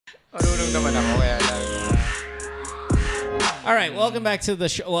marunong naman ako. Kaya lang. All right, welcome back to the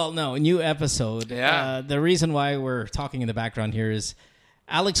show. Well, no, new episode. Yeah. The reason why we're talking in the background here is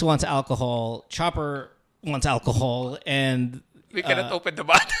Alex wants alcohol, Chopper wants alcohol, and We cannot open the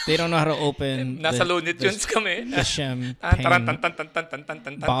bottle. they don't know how to open Nasa Looney Tunes kami. the champagne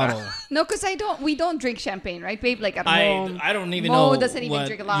bottle. No, because we don't drink champagne, right, babe? Like at home. I don't even Mo know doesn't even what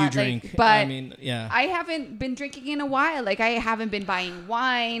drink a lot. you drink. Like, but I mean, yeah. I haven't been drinking in a while. Like I haven't been buying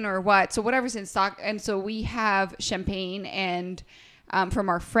wine or what. So whatever's in stock. And so we have champagne and from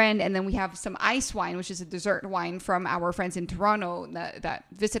our friend, and then we have some ice wine, which is a dessert wine from our friends in Toronto that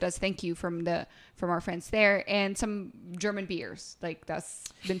visit us. Thank you from our friends there, and some German beers. Like that's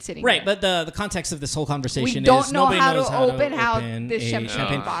been sitting Right, there. but the context of this whole conversation We don't is know nobody how knows to how open a this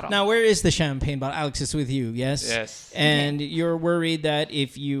champagne bottle. Now, where is the champagne bottle? Alex, it's with you, yes? Yes. And you're worried that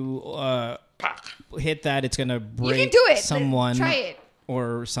if you hit that, it's going to break You can do it. someone Try it.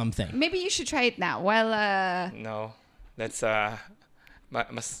 or something. Maybe you should try it now. Well, No. Let's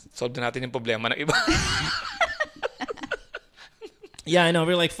mas solve na natin yung problema ng iba. Yeah, I know.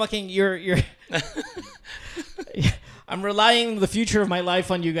 We're like, fucking, you're I'm relying the future of my life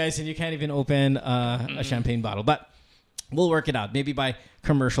on you guys, and you can't even open a champagne bottle. But we'll work it out. Maybe by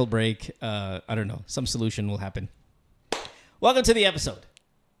commercial break, I don't know, some solution will happen. Welcome to the episode.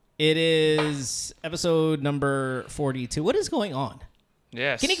 It is episode number 42. What is going on?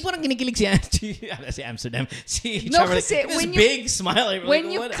 Yes. Kinikilig si Amsterdam. No, Chopper, kasi this when you- big smile.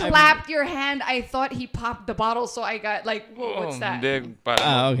 when you clapped your hand, I thought he popped the bottle, so I got like, whoa, what's that?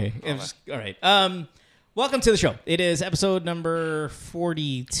 Okay. All right. Welcome to the show. It is episode number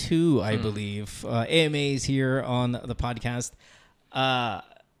 42, I believe. AMA's here on the podcast.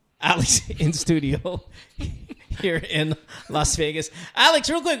 Alex in studio here in Las Vegas. Alex,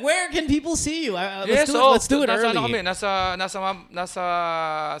 real quick, where can people see you? Let's do it early. Ano kami? Nasa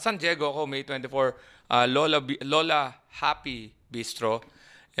San Diego ako, May 24. Lola Happy Bistro.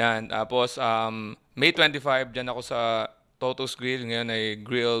 Yan. Tapos, May 25, dyan ako sa Toto's Grill. Ngayon ay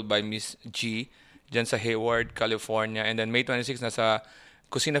Grill by Miss G. Dyan sa Hayward, California. And then May 26, nasa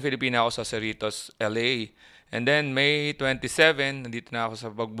Kusina Filipina ako sa Cerritos, LA. And then May 27, nandito na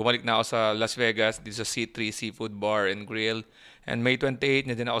ako bumalik na ako sa Las Vegas, dito sa C3 Seafood Bar and Grill. And May 28,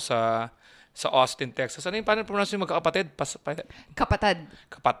 nandito na ako sa Austin, Texas. Ano yung paano pronounce yung magkakapatid? Kapatad.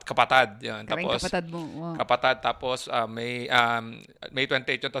 Kapatad. Yan. Tapos, kapatad mo. Wow. Kapatad. Tapos May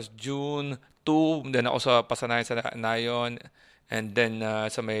 28 yun. Tapos June 2, then ako sa Pasanayan sa Nayon. And then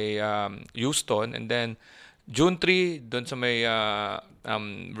sa may Houston. And then June 3, doon sa may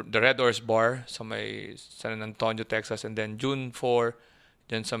the Red Horse Bar sa may San Antonio, Texas. And then June 4,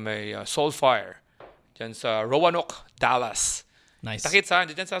 dyan sa may Soulfire, dyan sa Roanoke, Dallas. Nice. Takit saan,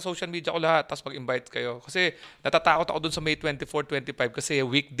 dyan sa social media ko lahat. Tapos mag-invite kayo. Kasi natatakot ako doon sa May 24, 25 kasi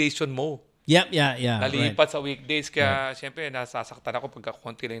weekdays yun mo. Yep, yeah. Nalipat sa weekdays. Kaya, siyempre, nasasaktan ako pagka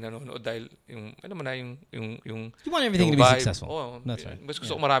konti lang nanonood dahil yung, alam mo na, yung You want everything to be successful. Oh, That's right. Gusto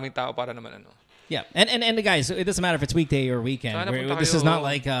ko maraming tao para naman Yeah, and guys, it doesn't matter if it's weekday or weekend. This is not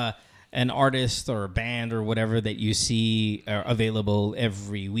like an artist or a band or whatever that you see available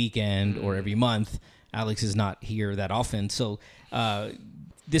every weekend or every month. Alex is not here that often, so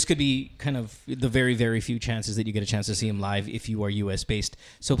this could be kind of the very, very few chances that you get a chance to see him live if you are US based.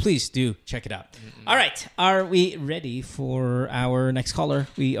 So please do check it out. All right, are we ready for our next caller?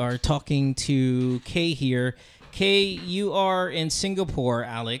 We are talking to Kay here. Kay, you are in Singapore,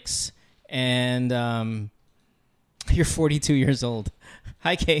 Alex. And you're 42 years old.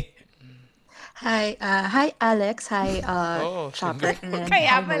 Hi, Kay. Hi, hi Alex. Hi, Chopper.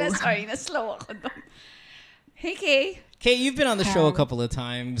 Kaya pala, sorry, na-slow ako doon. Hey, Kay. Kay, you've been on the show a couple of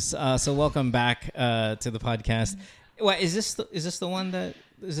times, so welcome back to the podcast. What is this? Is this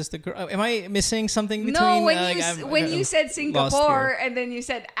the girl? Am I missing something between? No, when you said Singapore and then you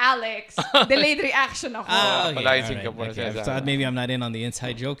said Alex, delayed reaction ako. Pala yung Singapore. I thought maybe I'm not in on the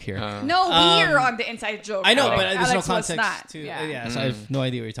inside joke here. No, we're on the inside joke. I know, Alex, but there's no Alex was context not. to. Yeah. So I have no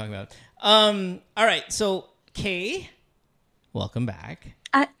idea what you're talking about. All right, so Kay, welcome back.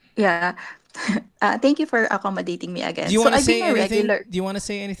 Yeah. Thank you for accommodating me again. Do you want to I've say been a anything? regular. Do you want to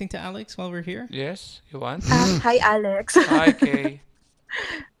say anything to Alex while we're here? Yes, you want? Hi, Alex. Hi, Kay.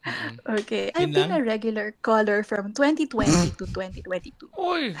 Okay, I've been a regular caller from 2020 to 2022.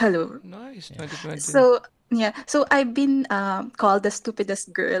 Oy, Hello. nice. 2020. So I've been called the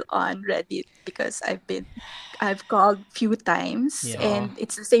stupidest girl on Reddit because I've called few times and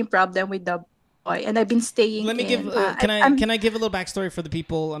it's the same problem with the boy, and I've been staying. Let me give. Can I give a little backstory for the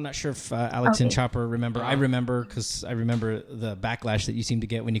people? I'm not sure if Alex and Chopper remember. I remember because I remember the backlash that you seem to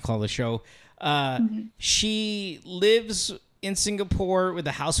get when you call the show. She lives in Singapore with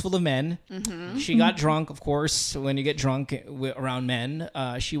a house full of men. She got drunk, of course. When you get drunk around men,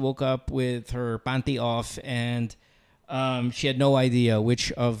 she woke up with her panty off, and she had no idea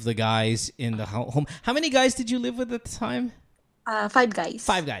which of the guys in the home. How many guys did you live with at the time? 5 guys.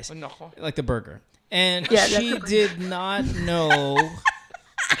 5 guys. Oh, nako. Like the burger. And Yeah, she did not know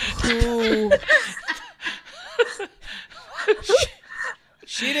who...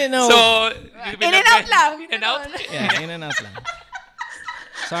 She didn't know. So, In and out lang. In and out? Yeah, in and out lang.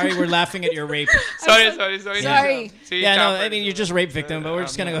 Sorry, we're laughing at your rape. Sorry. Sorry. See, Yeah, no, Chopper. I mean, you're just rape victim, but we're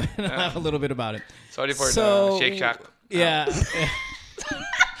just going to go and laugh a little bit about it. Sorry for So, the Shake Shack. Yeah.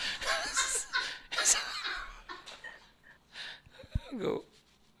 Go.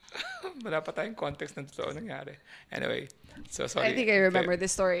 Wala pa tayong context ng totoo nangyari. Anyway, so sorry. I think I remember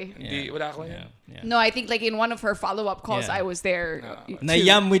this story. Hindi, wala ako yan. Yeah. No, I think like in one of her follow-up calls, Yeah. I was there. Na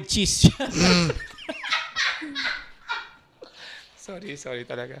yum with cheese. Sorry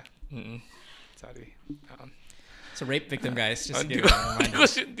talaga. Sorry. It's a rape victim, guys. Just Hindi give ko, a hindi reminder. ko,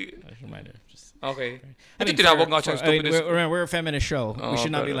 hindi. Just a reminder. Just, Okay. I mean, tinawag nga siyang stupidest. we're a feminist show. We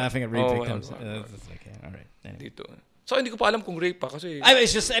should not be pero- laughing at rape oh, victims. well. That's okay. All right. Anyway. Dito. So, hindi ko pa alam kung rape pa kasi I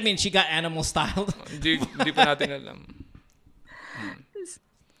mean, she got animal styled. hindi pa natin alam.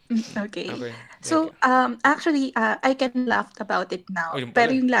 Okay. Okay. So, actually, I can laugh about it now. Oh, yung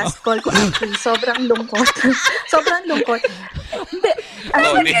Pero pala. yung last call ko actually, sobrang lungkot. Sobrang lungkot. Hindi.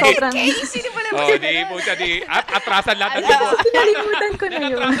 di. Sobrang... Sino pala ba Oh, siya? di po siya, atrasan lahat ng people. Pinalimutan ko na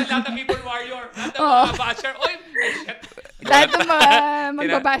yun. Atrasan lahat ng people warrior. Lahat ng mga basher. Oy, shit. Lahat ng mga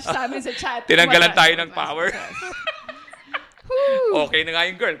magbabash sa amin sa chat. Tinanggalan tayo ng power. Okay na nga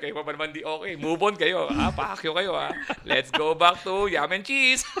yung girl. Kayo pa ba naman di okay? Move on kayo. Pakakyo kayo. Let's go back to yam and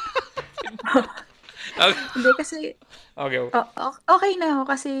cheese. Okay. Hindi kasi... Okay. Okay na ako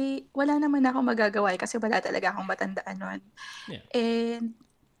kasi wala naman ako magagawa kasi wala talaga akong matandaan nun. Yeah. And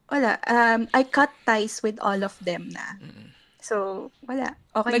wala. I cut ties with all of them na. So, wala.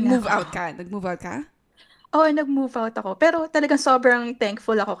 Okay Nag-move na ako. out ka? Nag-move out ka? Oo, nag-move out ako. Pero talagang sobrang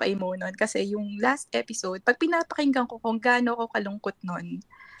thankful ako kay Mo nun kasi yung last episode, pag pinapakinggan ko kung gaano ako kalungkot nun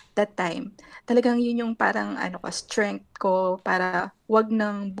that time, talagang yun yung parang strength ko para wag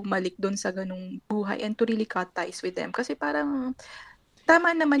nang bumalik dun sa ganung buhay and to really cut ties with them. Kasi parang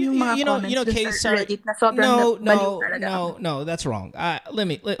tama naman yung mga comments dun Kay, sa sorry. Reddit na sobrang baliw talaga. No, that's wrong.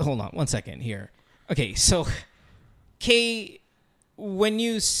 Hold on 1 second here. Okay, so Kay, when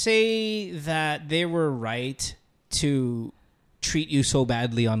you say that they were right to treat you so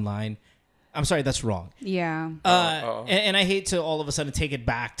badly online, I'm sorry, that's wrong. Yeah. And I hate to all of a sudden take it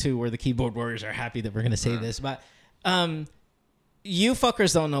back to where the keyboard warriors are happy that we're going to say this, but you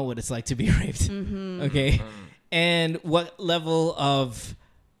fuckers don't know what it's like to be raped. Okay? And what level of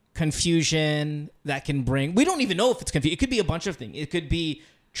confusion that can bring. We don't even know if it's confusion. It could be a bunch of things. It could be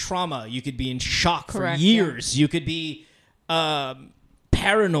trauma. You could be in shock Correct, for years. Yeah. You could be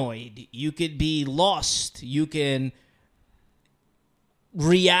paranoid. You could be lost. You can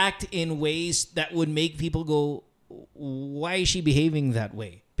react in ways that would make people go, why is she behaving that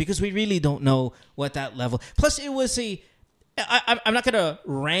way? Because we really don't know what that level. Plus, it was I'm not going to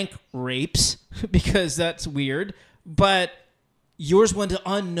rank rapes because that's weird, but yours went to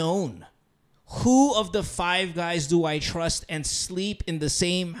unknown. Who of the 5 guys do I trust and sleep in the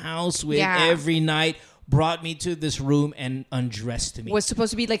same house with every night? Brought me to this room and undressed me. Was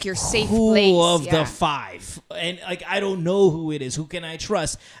supposed to be like your safe Who place. of the 5? And like, I don't know who it is. Who can I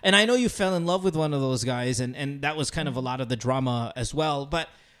trust? And I know you fell in love with one of those guys, and that was kind of a lot of the drama as well. But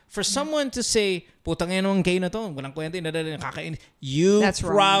for someone to say, putang ina ng gay na to, walang kwenta, nakakainis, you That's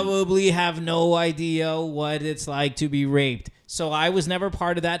wrong. probably have no idea what it's like to be raped. So I was never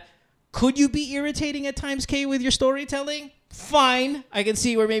part of that. Could you be irritating at times, Kay, with your storytelling? Fine. I can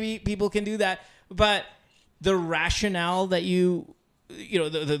see where maybe people can do that. But the rationale that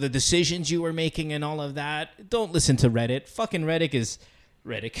the decisions you were making and all of that, don't listen to Reddit. Fucking Reddit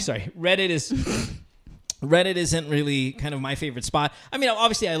isn't really kind of my favorite spot. I mean,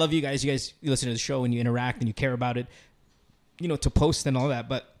 obviously I love you guys. You listen to the show and you interact and you care about it, to post and all that.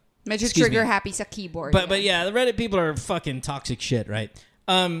 But Medyo trigger happy sa keyboard. But yeah, the Reddit people are fucking toxic shit, right?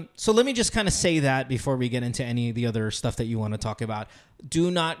 So let me just kind of say that before we get into any of the other stuff that you want to talk about.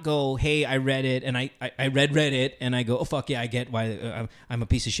 Do not go, hey, I read it and I read Reddit and I go, oh fuck yeah, I get why I'm a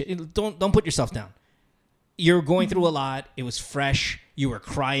piece of shit. Don't put yourself down. You're going through a lot. It was fresh. You were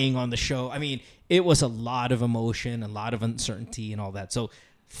crying on the show. I mean, it was a lot of emotion, a lot of uncertainty and all that. So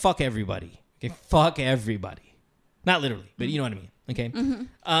fuck everybody. Okay, fuck everybody. Not literally, but you know what I mean. Okay.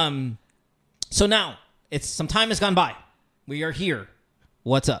 Mm-hmm. So now some time has gone by. We are here.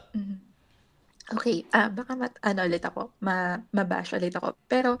 What's up? Okay, baka ulit ako, mabash ulit ako.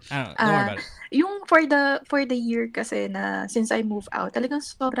 Pero, Don't worry about it. yung for the year kasi na since I moved out, talagang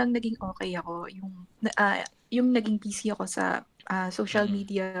sobrang naging okay ako. Yung naging busy ako sa social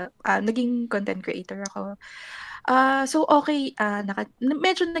media, naging content creator ako. So okay,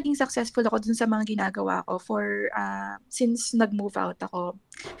 medyo naging successful ako dun sa mga ginagawa ko since nag-move out ako.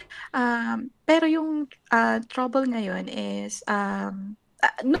 Pero yung trouble ngayon is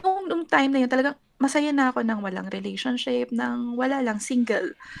nung time na yun talagang masaya na ako ng walang relationship, ng wala lang,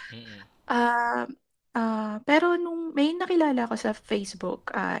 single. Ah, pero nung may nakilala ako sa Facebook,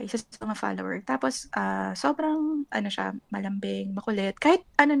 isa sa mga follower, tapos sobrang ano siya, malambing, makulit. Kahit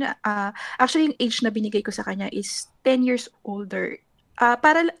ano na, actually yung age na binigay ko sa kanya is 10 years older.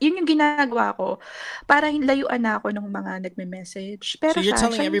 Yun yung ginagawa ko, para layuan na ako ng mga nagme-message. So Pero you're siya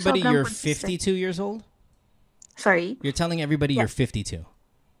telling yung everybody sobrang you're consistent. 52 years old? Sorry? You're telling everybody Yeah. you're 52.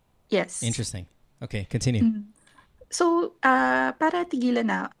 Yes. Interesting. Okay, continue. So, para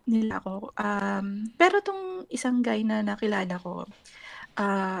tigilan na nila ako. Pero tong isang guy na nakilala ko,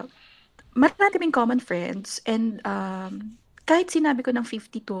 marami kaming common friends and kahit sinabi ko ng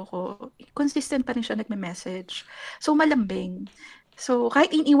 52 ako, consistent pa rin siya nagme-message. So, malambing. So,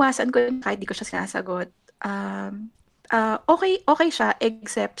 kahit iniwasan ko, kahit di ko siya sinasagot, okay siya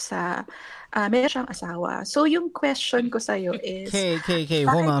except sa meron siyang asawa. So, yung question ko sa'yo is... Okay.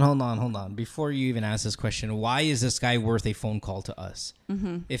 Hold on. Before you even ask this question, why is this guy worth a phone call to us?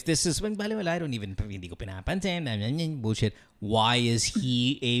 If this is when I don't even hindi ko pinapansin, bullshit. Why is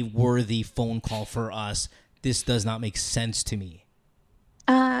he a worthy phone call for us? This does not make sense to me.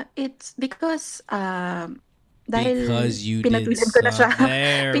 It's because dahil Because you pinatulan did ko na siya.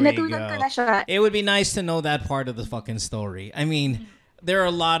 There we Pinatulan go. ko na siya. It would be nice to know that part of the fucking story. I mean, there are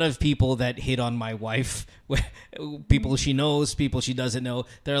a lot of people that hit on my wife. People she knows, people she doesn't know.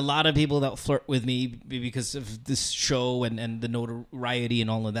 There are a lot of people that flirt with me because of this show and the notoriety and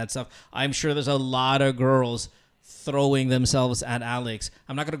all of that stuff. I'm sure there's a lot of girls throwing themselves at Alex.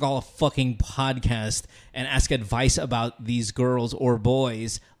 I'm not going to call a fucking podcast and ask advice about these girls or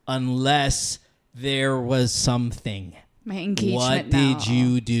boys unless there was something. May engagement What na. did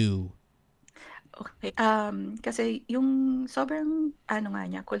you do? Okay. Kasi yung sobrang nga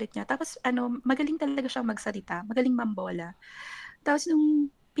niya, kulit niya. Tapos magaling talaga siyang magsalita, magaling mambola. Tapos nung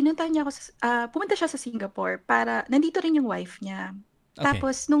pumunta siya sa Singapore para nandito rin yung wife niya. Okay.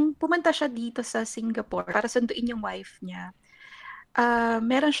 Tapos nung pumunta siya dito sa Singapore para sunduin yung wife niya,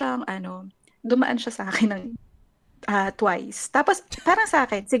 meron siyang dumaan siya sa akin ng twice. Tapos parang sa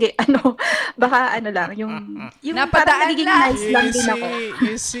akin, sige, baka lang, yung parang nagiging nice lang din ako.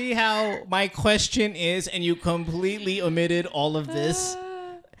 You see how my question is and you completely omitted all of this?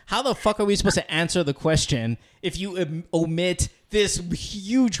 How the fuck are we supposed to answer the question if you omit this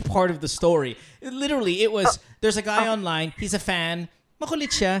huge part of the story? Literally, it was, there's a guy online, he's a fan,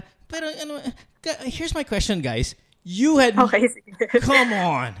 makulit siya, pero here's my question, guys. You had... Okay, sige. Come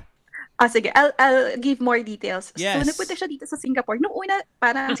on. Sige, I'll give more details. Yes. So, nagpunta siya dito sa Singapore. Nung una,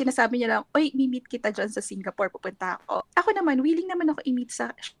 parang sinasabi niya lang, oy, mi-meet kita dyan sa Singapore, pupunta ako. Ako naman, willing naman ako i-meet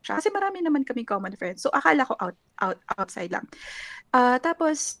siya. Kasi marami naman kami common friends. So, akala ko outside lang.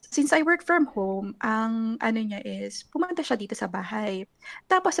 Tapos, since I work from home, ang niya is, pumunta siya dito sa bahay.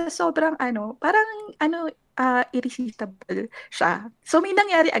 Tapos, sa sobrang irresistible siya. So, may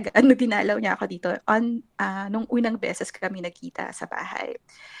nangyari agad nung dinalaw niya ako dito nung unang beses kami nagkita sa bahay.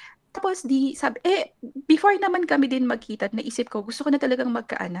 Tapos before naman kami din magkita, naisip ko, gusto ko na talagang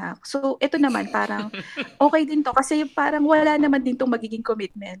magkaanak. So, ito naman, parang okay din to. Kasi parang wala naman din tong magiging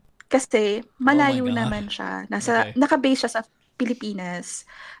commitment. Kasi malayo naman siya. Naka-base siya sa Pilipinas.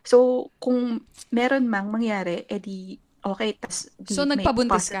 So, kung meron mang mangyari, edi okay. So,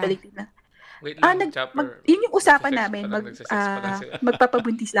 nagpabuntis ka? Na. Wait lang, yun yung usapan namin.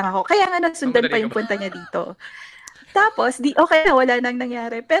 Magpapabuntis lang ako. Kaya nga nasundan pa yung punta niya dito. Tapos, okay na, wala nang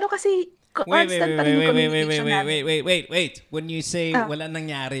nangyari. Pero kasi, constant pa rin yung communication namin. Wait. When you say wala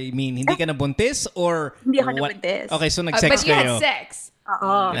nangyari, mean hindi ka nabuntis or... Hindi ako nabuntis. Okay, so nag-sex but you kayo. had sex.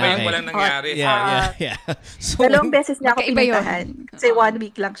 Oo. Iba yung walang nangyari. Yeah. So, Dalawang beses niya ako Magkaiba yun. pinuntahan. Kasi 1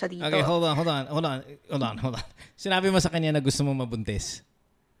 week lang siya dito. Okay, hold on. Sinabi mo sa kanya na gusto mo mabuntis.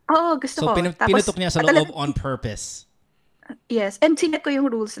 Oo, gusto ko. So, pinutok niya sa loob on purpose. Yes. And sinet ko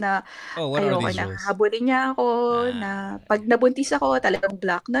yung rules na what are ayoko these na rules? habulin niya ako, na pag nabuntis ako, talagang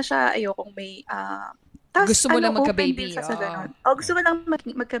block na siya. Ayokong may... Gusto mo lang magka-baby. Gusto mo lang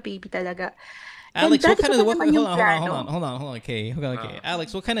magka-baby talaga. Alex, what kind of... Hold on. Okay.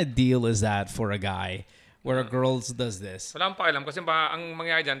 Alex, what kind of deal is that for a guy where a girl does this? Wala akong pakialam kasi ang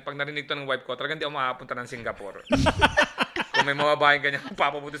mangyayari dyan, pag narinig to ng wife ko, talagang di ako makapunta ng Singapore. Kung may mga babaeng ganyan,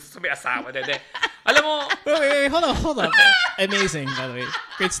 papabuti sa may asawa. Dede. Alam mo... Wait, hold on. Amazing, by the way.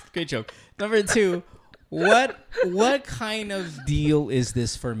 Great joke. Number 2, what kind of deal is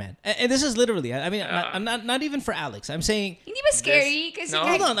this for men? And this is literally, I mean, I'm not even for Alex. I'm saying... Hindi ba scary? Kasi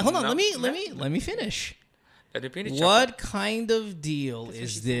Hold on. Let me finish. What kind of deal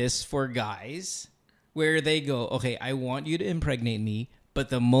is this for guys where they go, okay, I want you to impregnate me, but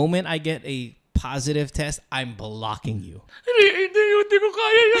the moment I get a positive test, I'm blocking you. Hindi ko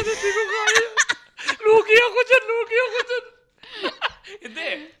kaya yan. Lugi ako dyan. Hindi.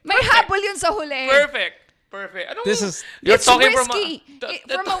 May habol yun sa huli. Perfect. Anong, you're it's talking risky.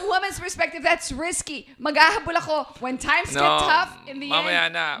 From a woman's perspective, that's risky. Maghahabol ako. When times get tough, in the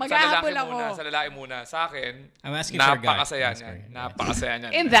mamaya end, na. maghahabol ako. Sa lalaki muna. Sa akin, I'm asking for a guy. Napakasaya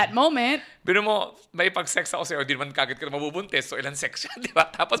niyan. In that moment. Pero mo, may pag-sex ako sa'yo, di naman kagad ka na mabubuntis. So, ilang sex siya, di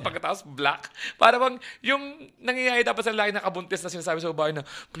ba? Tapos pagkatapos, black. Para bang, yung nangyayari dapat sa lalaki nakabuntis na sinasabi sa babae na,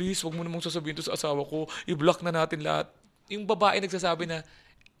 please, wag mo namang sasabihin to sa asawa ko. I-block na natin lahat. Yung babae nagsasabi na,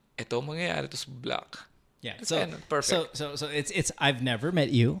 eto mangyayari, tapos black. Yeah, so perfect. So it's I've never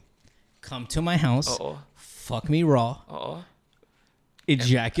met you. Come to my house. Fuck me raw.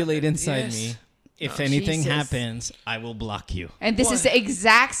 Ejaculate inside me. If anything happens, I will block you. And this is the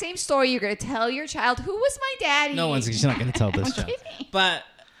exact same story you're going to tell your child. Who was my daddy? She's not going to tell this child.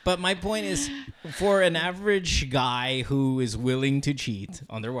 But my point is, for an average guy who is willing to cheat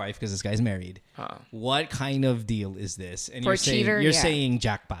on their wife because this guy's married, what kind of deal is this? And for you're saying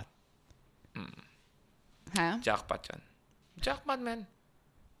jackpot. Huh? Jackpot yan. Jackpot, man.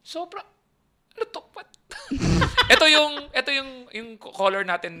 Sobra. Ano to? ito yung caller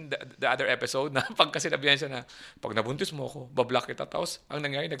natin the other episode na pagka sinabihan siya na pag nabuntis mo ako, bablock kita. Tapos, ang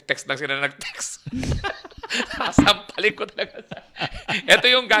nangyari, nag-text lang sila Sampalin ko talaga. Ito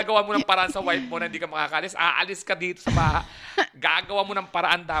yung gagawa mo ng paraan sa wife mo na hindi ka makakalis. Aalis ka dito sa baha. Gagawa mo ng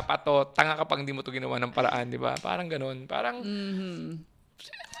paraan dapat to. Tanga ka pang hindi mo to ginawa ng paraan, di ba? Parang ganun. Parang...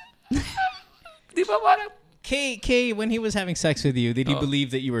 Di ba parang... Kay, when he was having sex with you, did he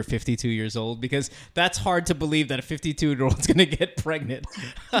believe that you were 52 years old? Because that's hard to believe that a 52-year-old's going to get pregnant.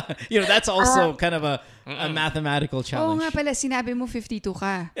 That's also kind of a mathematical challenge. Oo nga pala, sinabi mo 52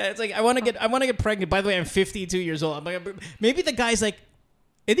 ka. Yeah, it's like, I want to get pregnant. By the way, I'm 52 years old. I'm like, maybe the guy's like,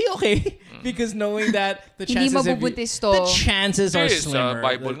 is he okay? Because knowing that the chances are slimmer. Sa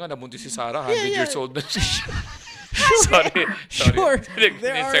Bible nga, nabuntis si Sarah, 100 years old na siya. Sure.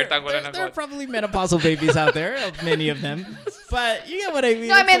 There are probably menopausal babies out there, many of them. But you get what I mean.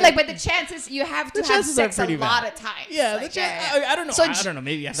 No, I mean, but the chances, you have to have sex a lot of times. Yeah, I don't know. I don't know.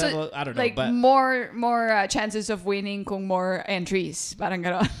 Maybe I don't know. But more chances of winning kung more entries. Parang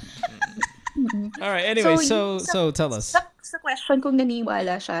gano'n. All right. Anyway, so tell us. Sa question kung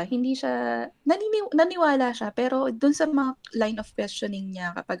naniwala siya, hindi siya, naniwala siya, pero dun sa mga line of questioning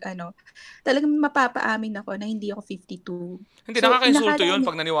niya kapag talagang mapapaamin ako na hindi ako 52. Hindi, nakaka-insulto yun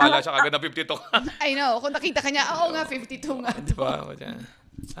pag naniwala siya kagad na 52 ka. I know. Kung nakita ka niya, oo nga, 52 nga. Diba?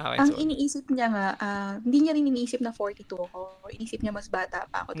 Ang iniisip niya nga, hindi niya rin iniisip na 42 ako. Inisip niya mas bata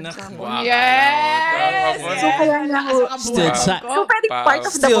pa ako dun sa wow. Yes! So, kaya nga ako, so pwedeng part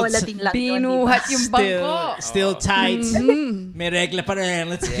of the bola din lang. Binuhat yung bangko. Still tight. May regla pa rin.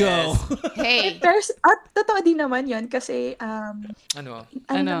 Let's go. Hey. Totoo din naman yun kasi,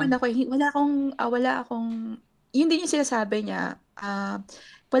 naman ako, wala akong, yun din yung sinasabi niya,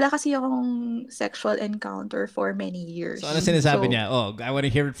 wala kasi akong sexual encounter for many years. So, ano sinasabi niya? Oh, I want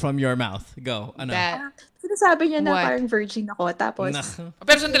to hear it from your mouth. Go. Ano? Sinasabi niya na parang virgin ako. Tapos,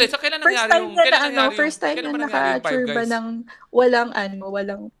 pero sandali, so kailan nangyari yung... First time na naka-churba ng walang...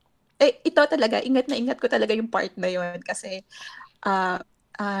 ito talaga, ingat na ingat ko talaga yung part na yun. Kasi,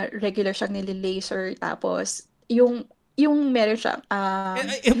 regular siyang nililaser. Tapos, yung meron siyang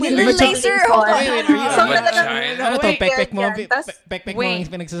laser.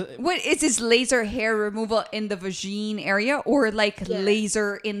 What is this laser hair removal in the vagine area or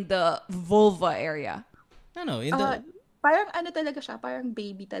laser in the vulva area? No, in the parang talaga siya, parang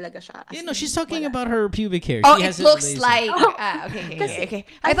baby talaga siya. She's talking about her pubic hair. Oh, it looks like okay.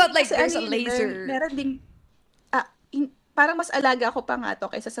 I thought there's a laser. Meron ding parang mas alaga ako pa nga to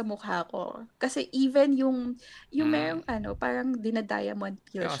kaysa sa mukha ko. Kasi even yung merong parang dinadiamond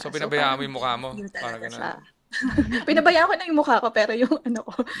peel siya. So pinabayaan mo yung mukha mo. Parang gano'n. Pinabayaan ko na yung mukha ko pero yung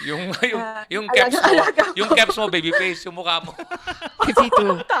yung Keps mo. Yung Keps mo, baby face, yung mukha mo.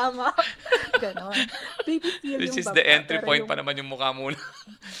 52. Tama. Ganon. Baby peel yung Which is the entry point pa naman yung mukha muna.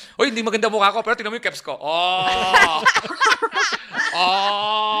 Uy, hindi maganda mukha ko pero tingnan mo yung Keps ko.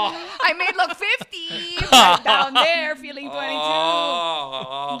 I may look 50 right down there, feeling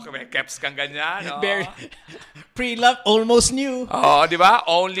 22. May Keps kang ganyan. Pre-love, almost new. Oh, di ba?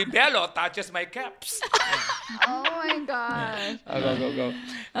 Only Bello touches my Keps. Oh my gosh. Go.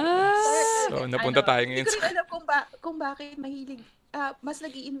 So, napunta tayo ngayon. Hindi ko rin alam kung bakit mahilig. Mas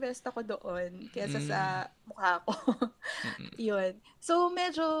nag-i-invest ako doon kaysa sa mukha ko. Yun. So,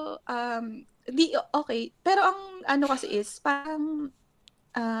 medyo, okay. Pero ang ano kasi is, parang,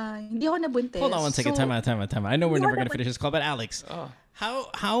 hindi ako nabuntis. Hold on one second. So, Time out. I know we're never going to finish this call, but Alex, Oh.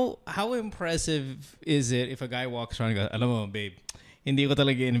 how impressive is it if a guy walks around and goes, alam mo, babe, hindi ko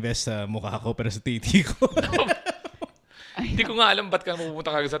talaga invest sa mukha ko pero sa titi ko. Hindi ko nga alam ba't ka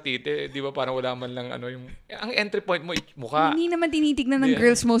pupunta ka sa titi. Di ba parang wala man lang yung entry point mo, mukha. Hindi naman tinitignan ng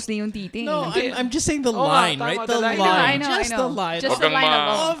girls mostly yung titi. No, I'm just saying the Oo line, nga, right? tama, The the line. line. I know. Just the line. Just Wag kang the line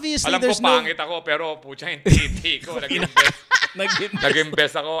alone. Obviously, alam ko there's no... pangit ako, pero pucha yung titi ko.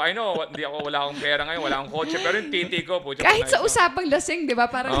 Nag-invest ako. I know, wala akong pera ngayon, wala akong kotse, pero yung titi ko, pucha. Kahit sa usapang lasing, di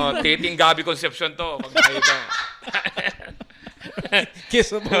ba? Parang titing Gabi Concepcion to. Pag nakita.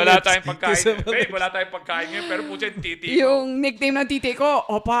 Kiss of Wala tayong pagkain. Babe, wala tayong pagkain ngayon, pero pucha yung titi ko. yung nickname ng titi ko,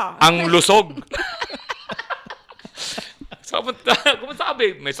 Opa. Ang lusog. Kumunta ka,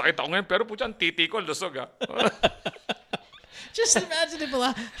 babe. May sakit ako ngayon, pero pucha ang titi ko, lusog Just imagine if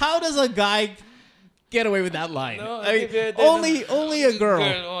how does a guy get away with that line? No, I mean, only a girl.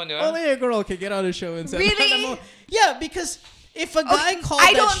 Only a girl can get on a show and say, Really? Yeah, because if a guy called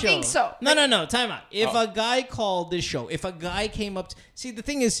I that don't show, think so. No, time out. If a guy called this show, if a guy came up, see, the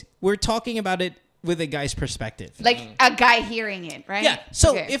thing is, we're talking about it with a guy's perspective. Like a guy hearing it, right? Yeah.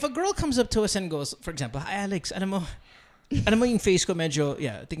 So Okay. if a girl comes up to us and goes, for example, hi Alex, alam mo yung face ko medyo,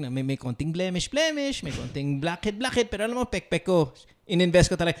 tingnan, may konting blemish, may konting blackhead, pero alam mo, pek ko, ininvest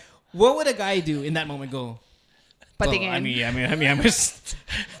ko talaga. What would a guy do in that moment? Go, Patingin. I mean,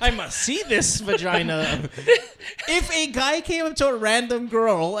 I must see this vagina. If a guy came up to a random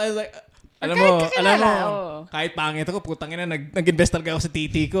girl, I was like, alam mo, kahit pangit ako, putang ina, nag-invest talaga ako sa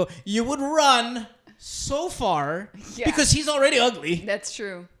titi ko. You would run so far because he's already ugly. That's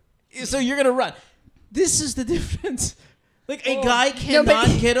true. So you're gonna run. This is the difference. Like a guy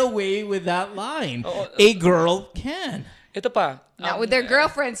cannot get away with that line. A girl can. Ito pa. Not with their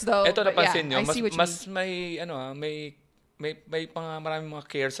girlfriends though. Ito but napansin nyo, I see what you mas may maraming mga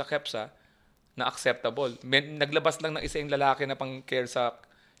care sa Keps na acceptable. Naglabas lang ng isa yung lalaki na pang care sa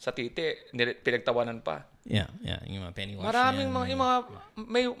titi, pinagtawanan pa. Yeah, yung mga penny wash. Maraming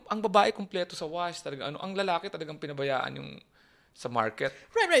ang babae kumpleto sa wash talaga. Ang lalaki talagang pinabayaan yung sa market.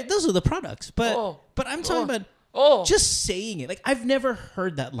 Right. Those are the products. But I'm talking about just saying it. Like I've never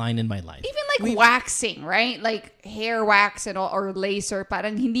heard that line in my life. Even like waxing, right? Like hair wax and all, or laser,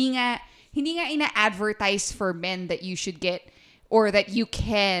 parang hindi nga ina-advertise for men that you should get or that you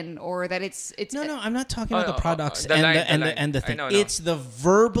can or that it's No, I'm not talking about the products the line. the thing. I know. It's the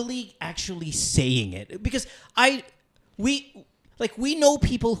verbally actually saying it. Because we know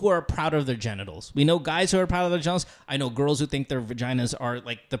people who are proud of their genitals. We know guys who are proud of their genitals. I know girls who think their vaginas are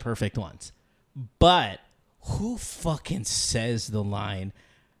like the perfect ones. But who fucking says the line,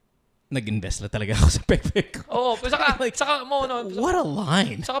 nag-invest na talaga ako sa pek-pek ko? What a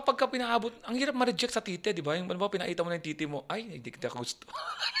line. Saka pagka pinaabot, ang hirap ma-reject sa titi, di ba? Yung pinaita mo na yung titi mo, ay, hindi kita gusto.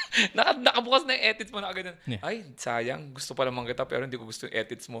 Nakabukas na yung edits mo na agad. Ay, sayang, gusto pa naman kita, pero hindi ko gusto yung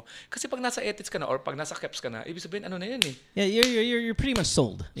edits mo. Kasi pag nasa edits ka na, or pag nasa Keps ka na, ibig sabihin, ano na yun eh. Yeah, you're pretty much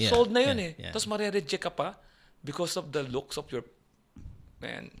sold. Yeah. Sold na yun eh. Yeah. Tapos mare-reject ka pa because of the looks of your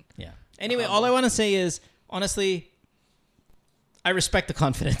man. Yeah. Anyway, all I want to say is, honestly, I respect the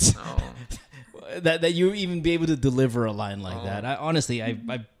confidence that you even be able to deliver a line like that.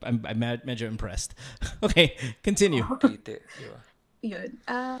 I'm major impressed. Okay, continue. Titi, di ba? Yun.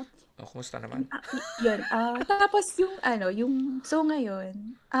 Kumusta naman? Yun. Tapos so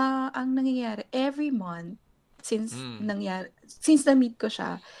ngayon, ang nangyayari, every month, since na-meet ko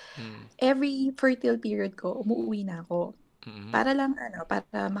siya, every fertile period ko, umuwi na ako. Para lang,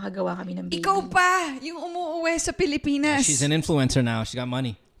 para makagawa kami ng baby. Ikaw pa, yung umuuwi sa Pilipinas. She's an influencer now. She's got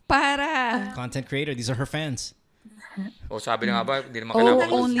money. Para. Content creator. These are her fans. Sabi na nga ba, hindi naman kailangan.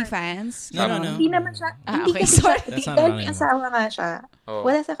 OnlyFans? No. Hindi naman siya. Okay, sorry. That's not Dahil about may anymore. asawa nga siya,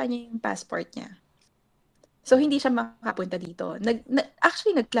 wala sa kanya yung passport niya. So, hindi siya makapunta dito.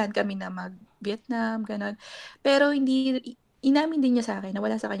 Actually, nag-plan kami na mag-Vietnam, gano'n. Pero inamin din niya sa akin na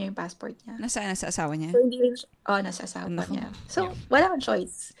wala sa kanya yung passport niya. Nasaan sa asawa niya? So, hindi rin nasa asawa niya. So, wala kang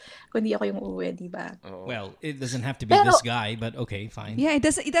choice. Kundi ako yung uuwi, di ba? Well, it doesn't have to be this guy, but okay, fine. Yeah,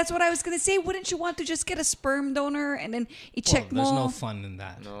 that's what I was gonna say. Wouldn't you want to just get a sperm donor and then i-check There's mo? no fun in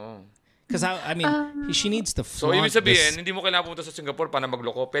that. No. Because I mean, she needs to So, flaunt ibig sabihin, this. hindi mo kailangan pumunta sa Singapore para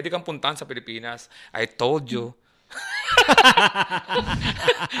magloko. Pwede kang puntahan sa Pilipinas. I told you.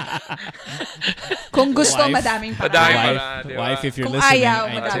 Kung gusto, Wife. madaming Madaming paraan. paraan, di ba? Wife, if you're Kung listening, ayaw,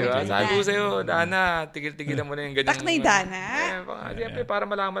 I madami told Diba? you. Sabi ko sa'yo, Dana, tigil-tigilan mo na yung ganyan. Tak na yung Dana. Siyempre, para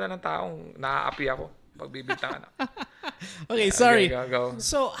malaman na ng taong naaapi ako pag bibigtaan. Okay, sorry. Okay, go.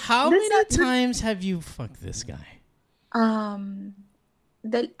 So, how many times have you fucked this guy?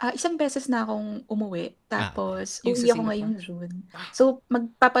 Isang beses na akong umuwi. Tapos, Yung sa uwi ako Singapore? ngayong June. So,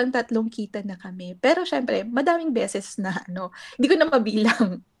 magpapantatlong kita na kami. Pero, syempre, madaming beses na, hindi ko na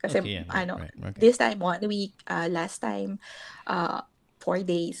mabilang. Kasi, Okay, yeah, right, okay. this time, 1 week. Last time, 4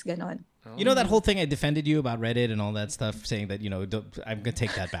 days, ganon. You know that whole thing I defended you about Reddit and all that stuff, saying that, I'm going to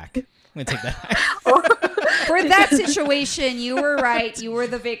take that back. I'm going to take that back. For that situation, you were right. You were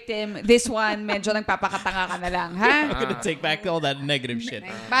the victim. This one, medyo nagpapakatanga ka na lang, ha? I'm going to take back all that negative shit.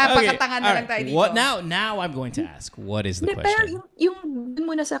 Papakatanga na lang tayo dito. What now I'm going to ask, what is the Pero question? yung dun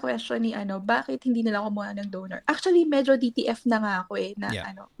muna sa question ni bakit hindi na lang kumuha ng donor? Actually, medyo DTF na nga ako na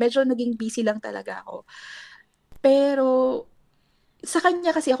Yeah. medyo naging busy lang talaga ako. Pero sa kanya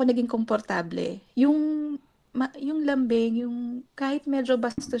kasi ako naging komportable. Yung lambing, yung kahit medyo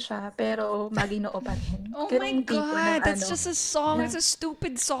basto siya, pero maginoo pa rin. Oh Ganung my tipo God, ng that's just a song. It's a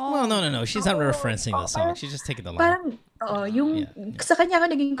stupid song. Well, no. She's not referencing the song. She's just taking the line. Parang, yung Yeah. sa kanya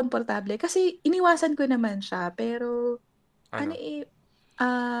ako naging komportable. Kasi iniwasan ko naman siya, pero Ano?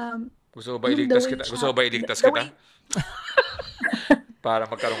 Gusto mo ba yung iligtas the way kita? siya- Gusto mo ba iligtas the kita? way- Para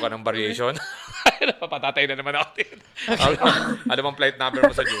magkaroon ka ng variation? Patatay na naman ako dito. Ano bang flight number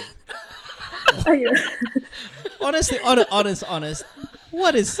mo sa June? Ayun. Honestly, honest.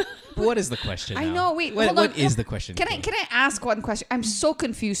 What is the question? I now? know. Wait, What, hold on. what is the question? Can I ask one question? I'm so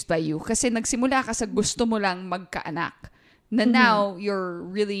confused by you. Kasi nagsimula ka sa gusto mo lang magkaanak. Na now you're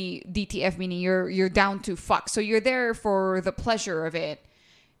really DTF, meaning you're down to fuck. So you're there for the pleasure of it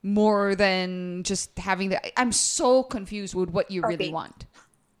more than just having the. I'm so confused with what you really Okay. want.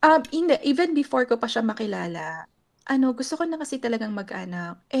 Even before ko pa siya makilala, gusto ko na kasi talagang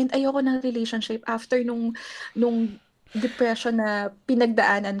mag-anak. And ayoko ng relationship after nung depression na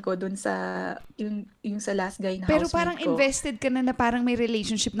pinagdaanan ko dun sa yung sa last guy na Pero housemate parang ko. invested ka na parang may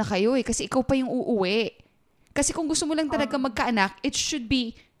relationship na kayo eh. Kasi ikaw pa yung uuwi. Kasi kung gusto mo lang talaga magkaanak, it should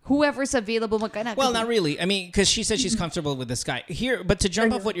be whoever's available magkaanak. Well, not really. I mean, because she said she's comfortable with this guy here. But to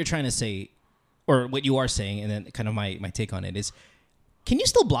jump off what you're trying to say, or what you are saying, and then kind of my take on it is, can you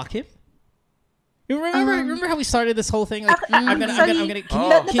still block him? You remember how we started this whole thing? Like, I'm gonna. Can you natry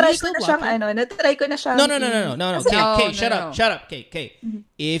ko still na block siyang him? natry ko na siyang No. Kay, shut up. Kay.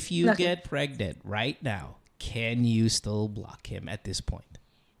 If you Okay. get pregnant right now, can you still block him at this point?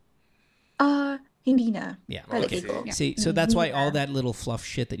 Hindi na. Yeah. Palagay Okay. ko. See, so that's why all that little fluff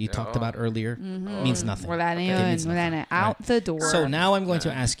shit that you talked about earlier means nothing. Wala na Okay, yun. means Wala nothing. na. Out the door. So now I'm going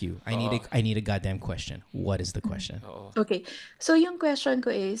to ask you. I need a goddamn question. What is the question? Okay. So, yung question ko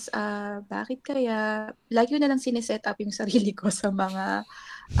is, bakit kaya lagi ko na lang sineset up yung sarili ko sa mga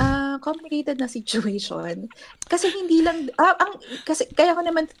complicated na situation? Kasi hindi lang, kasi kaya ko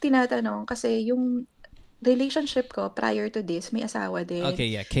naman tinatanong, kasi yung relationship ko prior to this, may asawa din.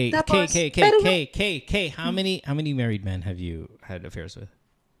 Okay, yeah. Kay, Tapos, Kay. pero How many married men have you had affairs with?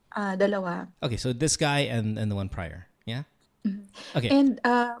 Dalawa. Okay, so this guy and the one prior. Yeah? Okay. And,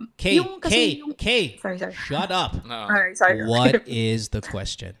 Kay, yung kasi yung... Kay. Sorry. Shut up. Alright, sorry. What is the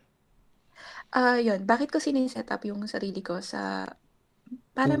question? Yun, bakit ko sineset up yung sarili ko sa...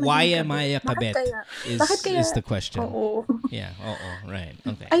 Para Why maging am I a kabit? kabit? Bakit kaya? Is the question. Oo. Yeah. Right.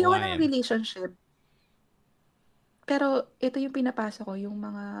 Okay. Ayoko Why ng am- relationship. Pero ito yung pinapasa ko, yung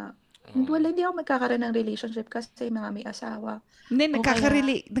mga... Hindi ako magkakaroon ng relationship kasi mga may asawa. Hindi, O kaya-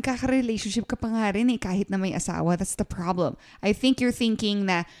 nagkaka-relationship ka pa nga rin eh, kahit na may asawa. That's the problem. I think you're thinking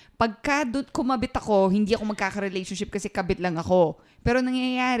na pagka kumabit ako, hindi ako magkaka-relationship kasi kabit lang ako. Pero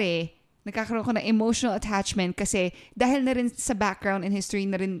nangyayari, nagkakaroon ko ng emotional attachment kasi dahil na rin sa background and history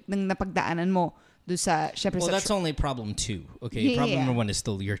na rin ng napagdaanan mo. Doon sa, syempre Well, sa that's only problem 2. Okay, Yeah. problem number 1 is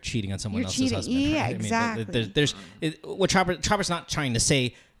still you're cheating on someone You're else's cheating. husband. Yeah, right? I mean, exactly. what Chopper's not trying to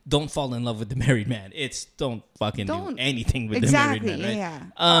say. Don't fall in love with the married man. It's don't fucking do anything with the married man, right? Yeah.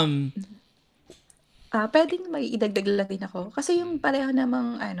 Pwedeng may idagdag lang din ako. Kasi yung pareho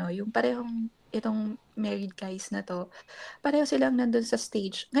namang, yung parehong itong married guys na to, pareho silang nandun sa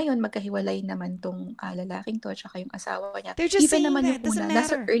stage. Ngayon, magkahiwalay naman tong lalaking to, tsaka yung asawa niya. They're just Even saying naman that. yung Doesn't una,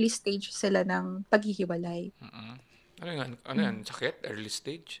 nasa matter. early stage sila ng paghihiwalay. Ano yan? Sakit? Early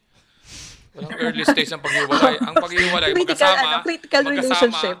stage? Walang early stage ng paghiwalay. Ang paghiwalay, Critical, magkasama, critical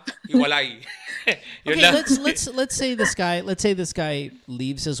relationship. hiwalay. Yun Okay, lang. let's say this guy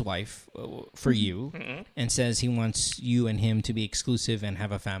leaves his wife for you and says he wants you and him to be exclusive and have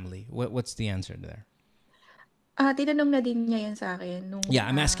a family. What's the answer there? tinanong na din niya yan sa akin nung Yeah,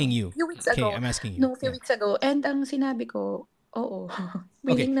 I'm asking you. few weeks Okay, ago. I'm asking you. Nung few weeks ago. And ang sinabi ko, oo.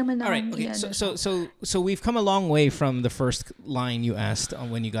 Willing naman All right. akong Okay. i-ano. So we've come a long way from the first line you asked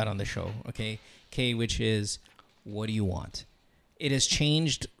when you got on the show. Okay, Kay, which is, what do you want? It has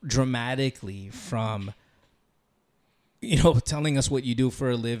changed dramatically from, telling us what you do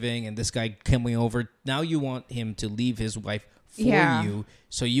for a living and this guy coming over. Now you want him to leave his wife for you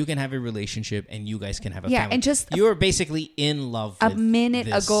so you can have a relationship and you guys can have a family. And just you're basically in love with a minute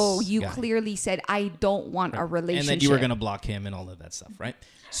this ago, you guy. clearly said, I don't want a relationship. And that you were going to block him and all of that stuff, right?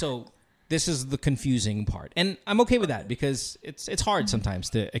 So this is the confusing part. And I'm okay with that because it's hard sometimes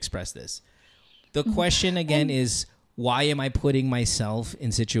to express this. The question again is, why am I putting myself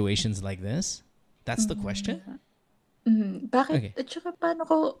in situations like this? That's the question. Bakit? Okay. At saka paano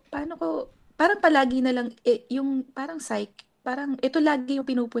ko, parang palagi na lang, yung parang parang ito lagi yung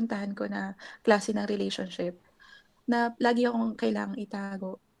pinupuntahan ko na klase ng relationship na lagi akong kailangang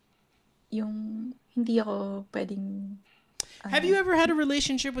itago. Yung hindi ako pwedeng... Have you ever had a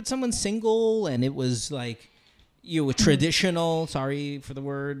relationship with someone single and it was like, traditional, sorry for the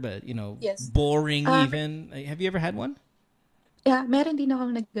word, but, Yes. boring even? Have you ever had one? Yeah, meron din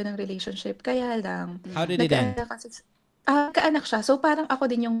akong nagganang relationship. Kaya lang... How did it end? Kaanak siya. So, parang ako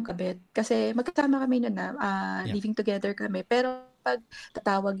din yung kabit. Kasi magkasama kami noon na living together kami. Pero pag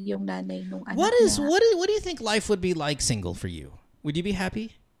tatawag yung nanay nung anak What do you think life would be like single for you? Would you be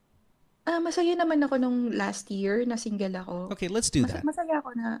happy? Masaya naman ako nung last year na single ako. Okay, let's do that. Masaya ako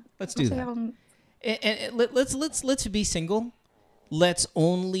na... Let's do that. And let's be single. Let's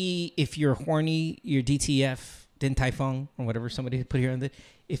only, if you're horny, your DTF, Din Tai Fung, or whatever somebody put here on the...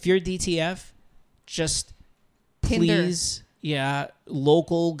 If you're DTF, just... Tinder. Please,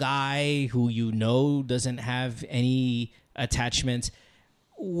 local guy who doesn't have any attachments,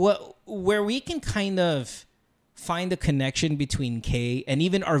 where we can kind of find a connection between Kay and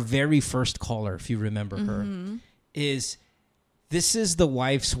even our very first caller, if you remember her, is this is the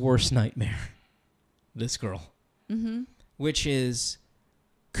wife's worst nightmare, this girl, which is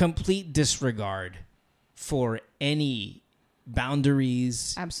complete disregard for any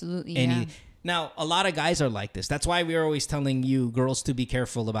boundaries. Absolutely, Now, a lot of guys are like this. That's why we're always telling you girls to be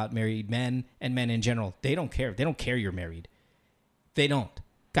careful about married men and men in general. They don't care. They don't care you're married. They don't.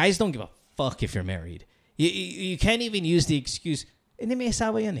 Guys don't give a fuck if you're married. You can't even use the excuse, hindi may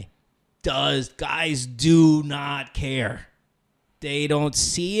asawa yan eh. Guys do not care. They don't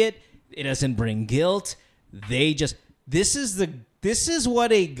see it. It doesn't bring guilt. They just, this is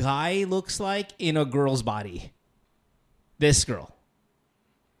what a guy looks like in a girl's body. This girl.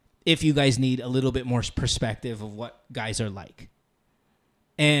 If you guys need a little bit more perspective of what guys are like.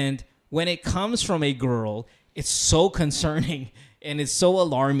 And when it comes from a girl, it's so concerning and it's so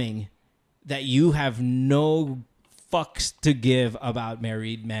alarming that you have no fucks to give about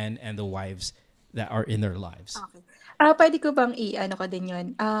married men and the wives that are in their lives. Okay. Pwede ko bang i-ano ko din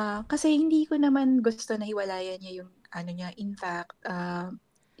yun? Kasi hindi ko naman gusto na hiwalayan niya yung ano niya. In fact,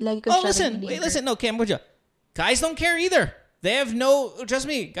 lagi ko siya listen, no, Cam, guys don't care either. They have trust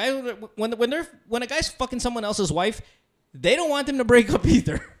me, guys, when a guy's fucking someone else's wife, they don't want them to break up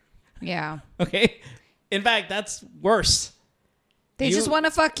either. Yeah. Okay? In fact, that's worse. They just want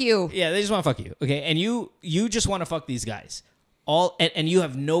to fuck you. Yeah, they just want to fuck you. Okay? And you just want to fuck these guys. And you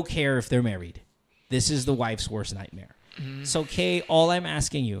have no care if they're married. This is the wife's worst nightmare. So, Kay, all I'm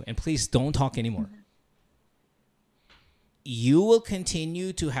asking you, and please don't talk anymore. You will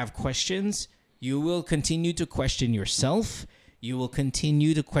continue to have questions. You will continue to question yourself. You will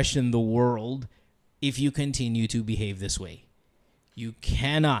continue to question the world if you continue to behave this way. You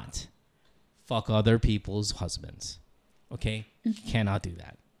cannot fuck other people's husbands. Okay? You cannot do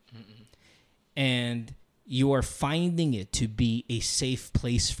that. And you are finding it to be a safe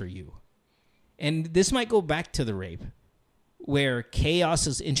place for you. And this might go back to the rape, where chaos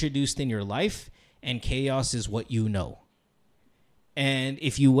is introduced in your life, and chaos is what you know. And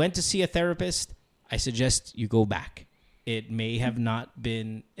if you went to see a therapist, I suggest you go back. It may have not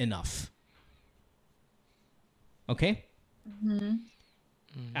been enough. Okay?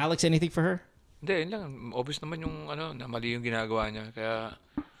 Alex, anything for her? Hindi, yun lang. Obvious naman yung na mali yung ginagawa niya. Kaya,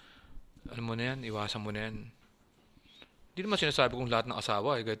 alam mo na yan, iwasan mo na yan. Hindi naman sinasabi kong lahat ng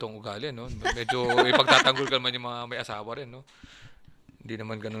asawa, ganitong ugali, no? Medyo ipagtatanggol ka naman yung mga may asawa rin, no? Hindi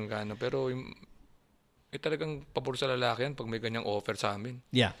naman ganun ka, pero talagang pabor sa lalaki yan pag may ganyang offer sa amin.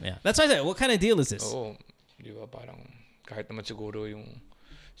 Yeah. That's why I said, what kind of deal is this? Oo. Di ba, parang kahit naman siguro yung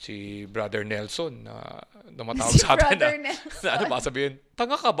si Brother Nelson na matawag sa atin Brother Nelson. Ano ba sabihin?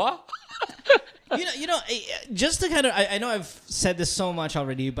 Tanga ka ba? Just to kind of, I know I've said this so much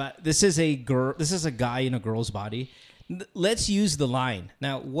already, but this is a guy in a girl's body. Let's use the line.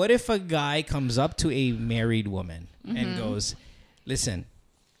 Now, what if a guy comes up to a married woman and goes, listen,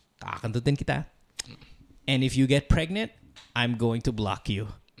 kakantutin kita. And if you get pregnant, I'm going to block you.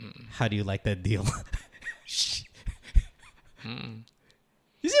 How do you like that deal?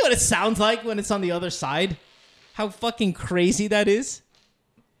 You see what it sounds like when it's on the other side? How fucking crazy that is?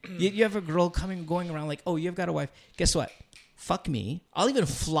 You have a girl going around like, oh, you've got a wife. Guess what? Fuck me. I'll even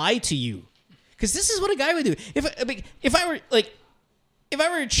fly to you. Because this is what a guy would do. If I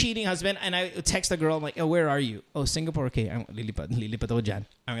were a cheating husband and I text a girl, I'm like, oh, where are you? Oh, Singapore. Okay, lilipat ako dyan.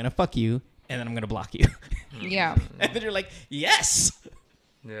 I'm going to fuck you and then I'm going to block you. Yeah. And then you're like, yes!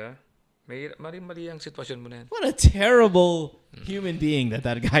 Yeah. Mali ang sitwasyon mo na yan. What a terrible human being that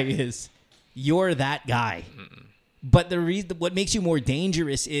guy is. You're that guy. But what makes you more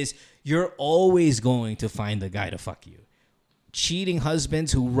dangerous is you're always going to find the guy to fuck you. Cheating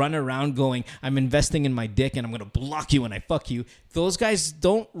husbands who run around going, I'm investing in my dick and I'm going to block you when I fuck you. Those guys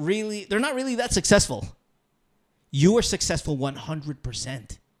they're not really that successful. You are successful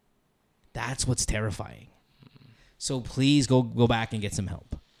 100%. That's what's terrifying. So please go back and get some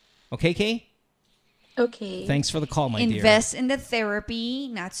help. Okay, Kay? Okay. Thanks for the call, my dear. Invest in the therapy,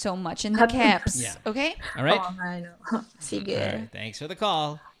 not so much in the Keps. Yeah. Okay? All right? Sige. All right. Thanks for the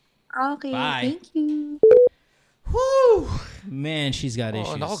call. Okay. Bye. Thank you. Whew. Man, she's got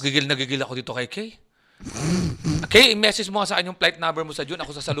issues. Nako, gigil ako dito kay Kay. Kay, i-message mo sa akin yung flight number mo sa June.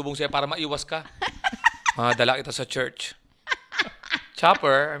 Ako sasalubong sa'yo para maiwas ka. Dala kita sa church.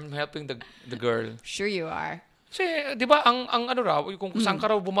 Chopper, I'm helping the girl. Sure you are. Kasi, di ba, ang ano raw, kung saan ka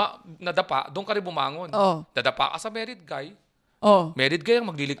raw nadapa, doon ka rin bumangon. Oh. Dadapa ka sa married guy. Oh. Married guy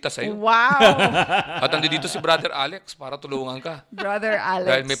ang magliligtas sa'yo. Wow. At nandito si Brother Alex para tulungan ka. Brother Alex.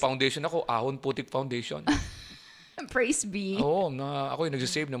 Dahil may foundation ako, Ahon Putik Foundation. Praise be. Oo, ako yung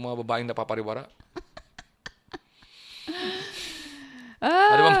nagsisave ng mga babaeng napapariwara.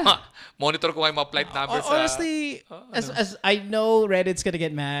 Ano ba, monitor ko ngayon mga flight numbers. Honestly, as I know Reddit's gonna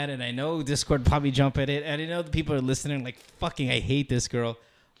get mad, and I know Discord probably jump at it, and I know the people are listening like, fucking, I hate this girl.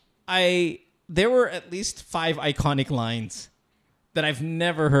 There were at least 5 iconic lines that I've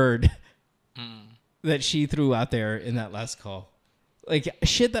never heard that she threw out there in that last call. Like,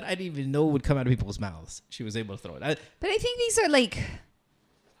 shit that I didn't even know would come out of people's mouths. She was able to throw it. But I think these are like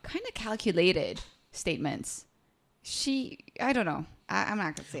kind of calculated statements. I don't know. I'm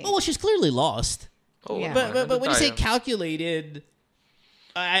not going to say. Oh, well, she's clearly lost. Oh, Yeah. But when you say calculated,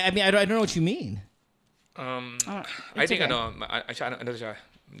 I mean, I don't know what you mean. I think siya,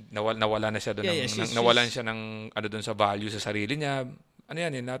 nawala na siya doon. Yeah, nawalan siya ng doon sa value sa sarili niya. Ano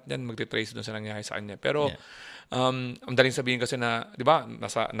yan, lahat yan magte-trace doon sa nangyari sa kanya. Pero, ang daling sabihin kasi na, di ba,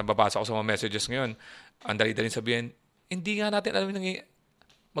 nababasa ko sa mga messages ngayon, ang daling sabihin, hindi nga natin alam yung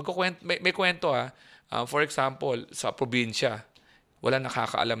may kwento for example, sa probinsya, wala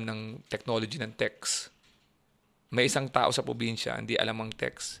nakakaalam ng technology ng text. May isang tao sa probinsya, hindi alam ang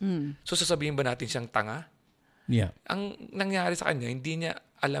text. So, sasabihin ba natin siyang tanga? Yeah. Ang nangyari sa kanya, hindi niya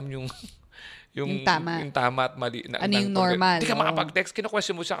alam yung tama. Yung tama at mali. Ano yung normal? Hindi ka makapag-text.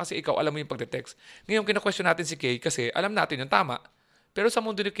 Kino-question mo siya kasi ikaw alam mo yung pagte-text. Ngayon, kino-question natin si Kay kasi alam natin yung tama. Pero sa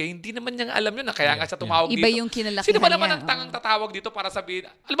mundo ni Kay, hindi naman niya alam yun. Kaya nga siya tumawag dito. Iba yung kinalakihan Sino ba naman niya? ang tangang tatawag dito para sabihin,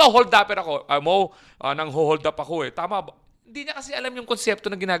 alam mo, hold upper ako. Nang hold up ako eh. Tama ba? Hindi niya kasi alam yung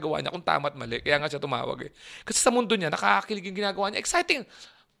konsepto na ginagawa niya kung tama at mali. Kaya nga siya tumawag eh. Kasi sa mundo niya, nakakakilig yung ginagawa niya. Exciting!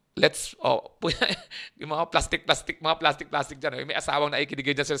 Yung mga plastic dyan. May asawang naikinig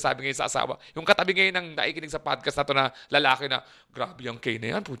dyan, sinasabi ngayon sa asawa. Yung katabi ngayon ng naikinig sa podcast na to na lalaki na, grabe yung Kay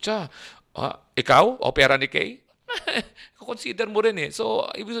na yan, putya. Ikaw? Opera ni Kay? Consider mo rin eh. So,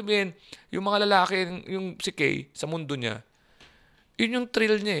 ibig sabihin, yung mga lalaki, yung si Kay, sa mundo niya, yun yung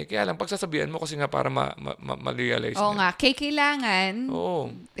thrill niya eh. Kaya lang, pagsasabihan mo kasi nga para ma-realize Oo niya. nga. Kailangan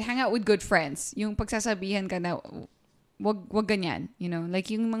hang out with good friends. Yung pagsasabihan ka na, wag ganyan, you know,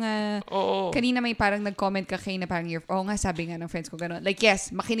 like yung mga kanina may parang nag-comment ka kay na parang nga sabi nga ng friends ko gano'n, like yes,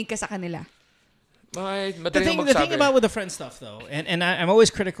 makinig ka sa kanila. The thing about with the friend stuff though, and I'm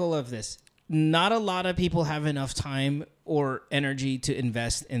always critical of this, not a lot of people have enough time or energy to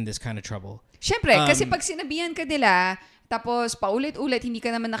invest in this kind of trouble. Syempre, kasi pag sinabihan ka nila tapos paulit-ulit hindi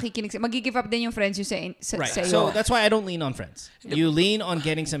ka naman nakikinig, mag-give up din yung friends yung sa iyo. So that's why I don't lean on friends. You lean on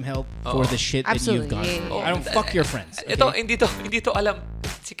getting some help for the shit that you've gone through. I don't fuck your friends. Okay? Ito, hindi to alam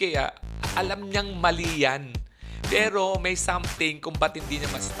si Kaya. Alam niyang mali yan. Pero may something kung ba't hindi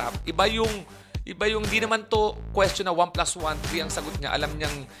niya ma-stop. Iba yung di naman to question na 1 + 1, 3 ang sagot niya. Alam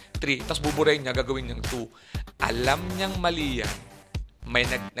niyang 3. Tapos buburayin niya, gagawin niyang 2. Alam niyang mali yan. may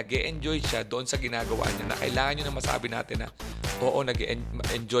nag-e-enjoy siya doon sa ginagawa niya na kailangan nyo na masabi natin na oo,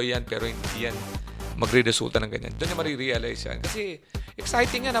 nag-enjoy yan pero hindi yan magre-resulta ng ganyan. Doon niya marirealize yan. Kasi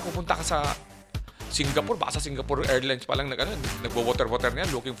exciting yan na pupunta ka sa Singapore. Baka sa Singapore Airlines pa lang nagwo-water niya.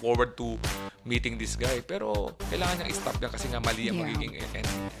 Looking forward to meeting this guy. Pero kailangan niyang i-stop yan kasi nga mali ang magiging end.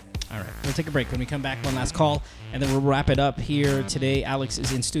 All right, we'll take a break. When we come back, one last call, and then we'll wrap it up here today. Alex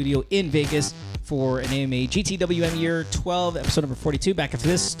is in studio in Vegas for an AMA GTWM Year 12, episode number 42. Back after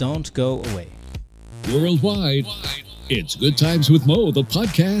this, don't go away. Worldwide, it's Good Times with Mo, the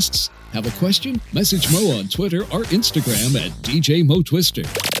podcasts. Have a question? Message Mo on Twitter or Instagram at DJ Mo Twister.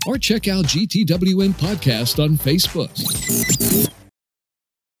 Or check out GTWM Podcast on Facebook.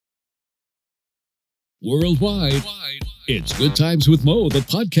 Worldwide, it's Good Times with Mo, the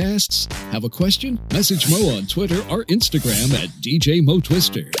podcasts. Have a question? Message Mo on Twitter or Instagram at DJ Mo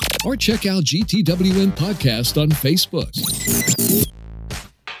Twister. Or check out GTWM Podcast on Facebook.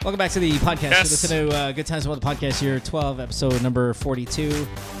 Welcome back to the podcast. Yes. So listen to Good Times with the Podcast Year 12, episode number 42.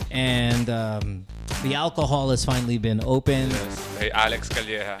 And the alcohol has finally been opened. Yes. Hey, Alex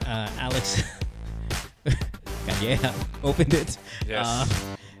Calleja. Alex Calleja opened it. Yes.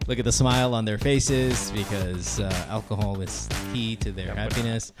 Look at the smile on their faces because alcohol is key to their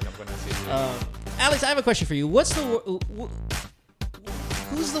happiness. Alex, I have a question for you. What's the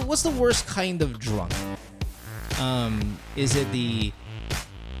worst kind of drunk? Is it the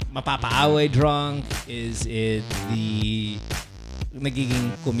mapapaaway drunk? Is it the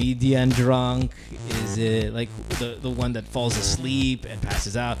nagiging comedian drunk? Is it like the one that falls asleep and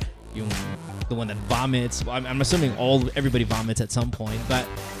passes out? The one that vomits. I'm assuming everybody vomits at some point. But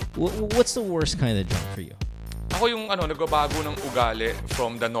what's the worst kind of drunk for you? Ako yung nagbabago ng ugali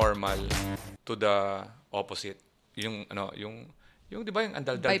from the normal to the opposite. Yung 'di ba yung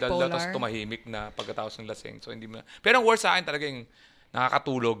andal-dal tapos tumahimik na pagkatapos ng lasing. So hindi mo. Pero ang worst sa akin talaga yung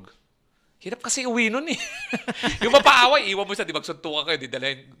nakakatulog. Hirap kasi uwi nun eh. Yung mapaaway, iwan mo siya, di magsuntukan kayo, di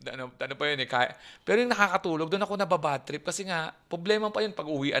dalhin, ano pa yun eh. Pero yung nakakatulog, doon ako nababad trip kasi nga, problema pa yun pag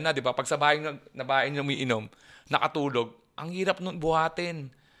uwian na, di ba? Pag sa bahay nyo umiinom, nakatulog, ang hirap nun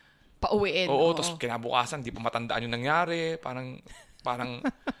buhatin. Pauwiin. Oo. Tapos kinabukasan, di pa matandaan yung nangyari. Parang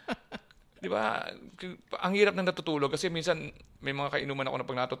di ba? Ang hirap ng natutulog kasi minsan may mga kainuman ako na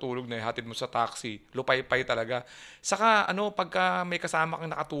pag natutulog na hatid mo sa taxi, lupay-pay talaga. Saka pagka may kasama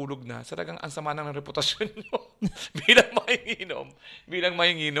kang nakatulog na, talagang ang sama ng reputasyon mo. bilang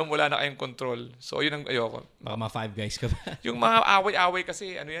manginginom, wala na kayong control. So yun ang ayoko. Baka mga Five Guys ka ba? Yung mga away-away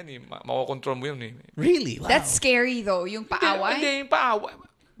kasi makokontrol mo yun eh. Really? Wow. That's scary though, yung paaway. Hindi, yung paaway.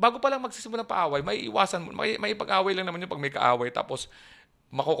 Bago pa lang magsisimula ng paaway, may iwasan mo. May pag-away lang naman yung pag may kaaway tapos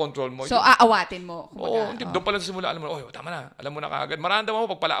makokontrol mo. So, aawatin mo. Oo, doon pa lang simula, alam mo, tama na. Alam mo na kaagad. Maramdaman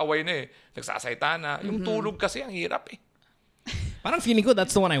mo pag pala away na eh. Nagsasayta na. Yung tulog kasi, ang hirap eh. Parang feeling ko,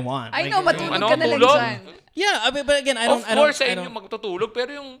 that's the one I want. I know, matulog ka na lang dyan. Yeah, but again, I don't... Of course, sa inyo magtutulog,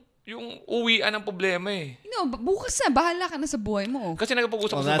 pero yung uwian ang problema eh. Bukas na, bahala ka na sa buhay mo. Kasi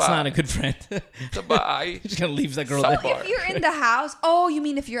nagpag-usap ko sa that's bahay. not a good friend. Sa bahay. You're just gonna leave that girl Sa there. bar. If you're in the house, you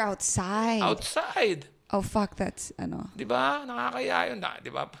mean if you're outside? Outside. Oh, fuck, that's, Di ba? Nakakaya yun.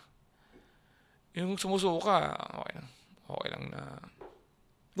 Di ba? Yung sumusuka, okay lang na.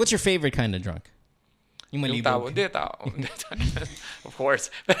 What's your favorite kind of drunk? Yung malibog? Hindi, tao. Of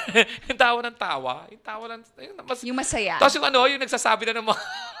course. Yung tawa ng tawa. Yung tawa lang. Yung masaya. Tapos yung nagsasabi na ng mga...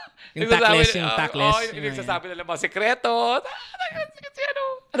 Yung tactless. Yung nagsasabi na ng mga sekreto.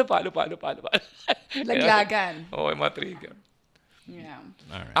 Ano pa? Laglagan. Oo, yung mga trigger. Yeah.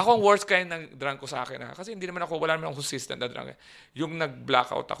 Alright. Ako ang worst kind ng drunk ko sa akin. Kasi wala naman akong consistent na drunk. Yung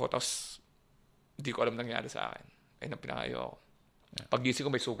nag-blackout ako, tapos hindi ko alam nangyari sa akin. Ayun ang pinakayo ako. Pag-gising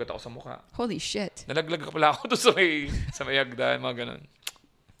ko, may sugat ako sa mukha. Holy shit. Nalaglag ka pala ako doon sa may hagdan, mga ganun.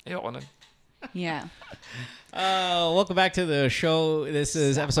 Ayoko nun. Yeah. Welcome back to the show. This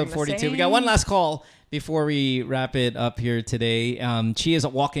is episode 42. We got same. one last call before we wrap it up here today. She is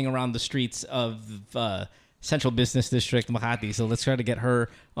walking around the streets of Central Business District, Makati. So let's try to get her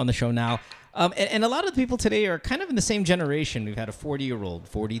on the show now. And a lot of the people today are kind of in the same generation. We've had a 40-year-old,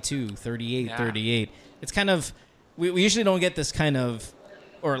 42, 38, 38. It's kind of... We usually don't get this kind of...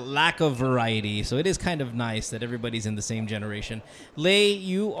 or lack of variety. So it is kind of nice that everybody's in the same generation. Lei,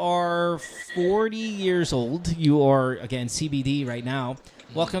 you are 40 years old. You are, again, CBD right now.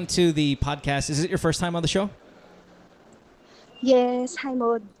 Welcome to the podcast. Is it your first time on the show? Yes, hi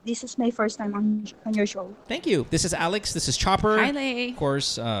Mo. This is my first time on your show. Thank you. This is Alex. This is Chopper. Hi, Lei. Of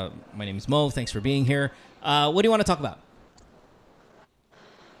course, my name is Mo. Thanks for being here. What do you want to talk about?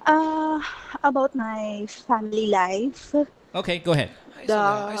 About my family life. Okay, go ahead. The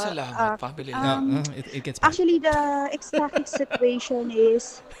salamat. Family lang. It gets better. actually the exact situation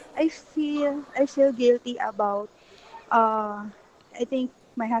is I feel guilty about I think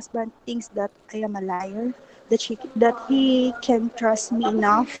my husband thinks that I am a liar, that he can trust me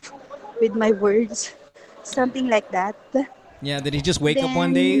enough with my words, something like that. Yeah, did he just wake up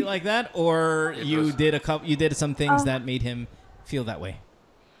one day Then like that, or you did some things uh, that made him feel that way?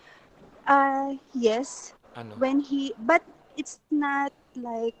 yes, Ano? but it's not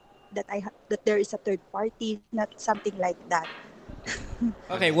like that there is a third party, not something like that.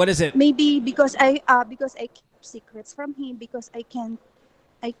 Okay, what is it? Maybe because I keep secrets from him, because I can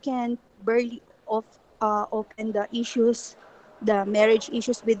barely open the marriage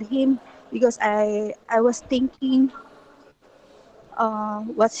issues with him, because I was thinking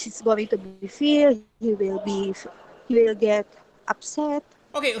what he's going to be feel. He will get upset.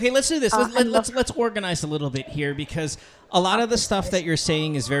 Okay, let's do this. And Let's organize a little bit here, because a lot of the stuff that you're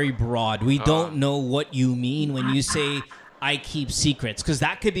saying is very broad. We don't know what you mean when you say I keep secrets, because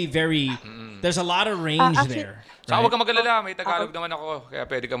that could be very. There's a lot of range actually- there. Saka Right? huwag kang mag-alala, may Tagalog naman ako. Kaya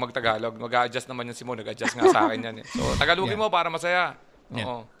pwede kang mag-Tagalog. Mag-a-adjust naman yan si Mo. Nag-adjust nga sa akin yan. So, Tagalogin mo para masaya. Yeah.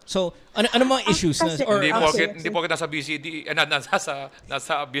 Oo. So, ano mga issues na, kasi- or Hindi Okay, porket okay. hindi porket nasa BCD,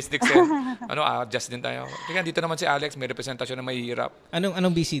 nasa business adjust din tayo. Tingnan dito naman si Alex, may representasyon na mahihirap.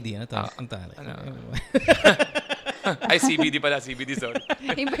 anong BCD? Ano to? Ang tali. Ay, CBD pala, CBD, sorry.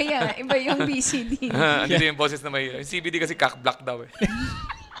 Iba yan. Iba yung BCD. Andito yung boses na mahirap. Yung CBD kasi cock-block daw eh.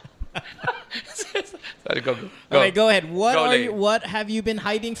 Sorry, go. Okay, go ahead. Go, Lay. What have you been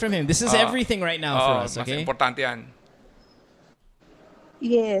hiding from him? This is everything right now for us, Mas okay? importante yan.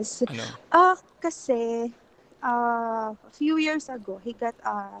 Yes. Ano? Kasi a few years ago, he got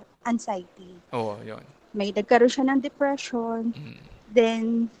anxiety. Oo, yun. May nagkaroon siya ng depression.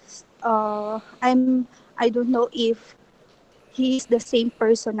 Then I don't know if he is the same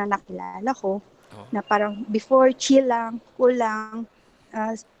person na nakilala ko, na parang before chill lang, cool lang.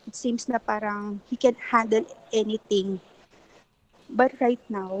 It seems na parang he can handle anything. But right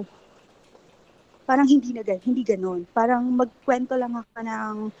now, parang hindi ganon. Parang magkwento lang ako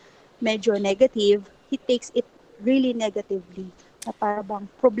ng medyo negative, he takes it really negatively. Na parang bang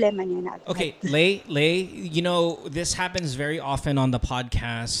problema niya na. Okay, Lay, this happens very often on the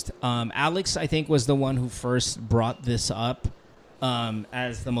podcast. Alex, I think, was the one who first brought this up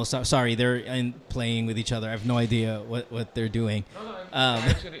as the most... Sorry, they're playing with each other. I have no idea what they're doing.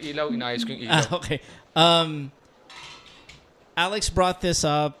 Inayos ko yung ilaw. Okay. Alex brought this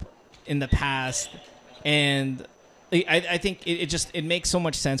up in the past, and I think it makes so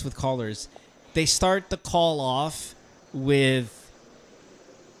much sense with callers. They start the call off with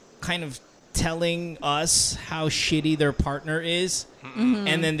kind of telling us how shitty their partner is,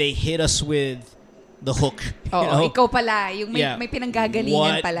 and then they hit us with the hook. Oo, ikaw pala. Yung may pinanggagalingan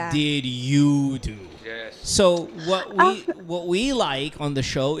what pala. What did you do? Yes. So what we like on the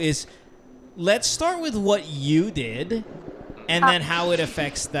show is, let's start with what you did, and then how it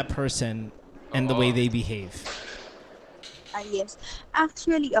affects that person and the way they behave. Yes.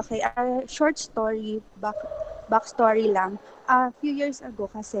 Actually, okay, short story, backstory lang. A few years ago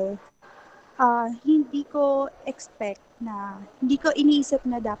kasi, hindi ko iniisip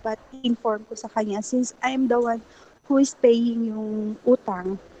na dapat inform ko sa kanya, since I'm the one who is paying yung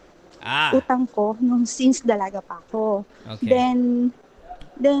utang. Utang ko since dalaga pa ako. Okay.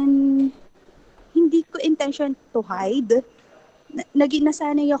 Then hindi ko intention to hide.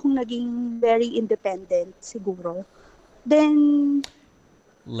 Nasanay akong naging very independent siguro. Then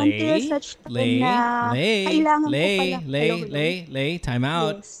until such time na kailangan ko pala. Time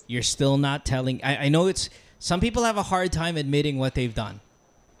out. Yes. You're still not telling. I know some people have a hard time admitting what they've done.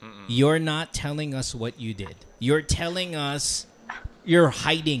 You're not telling us what you did. You're telling us you're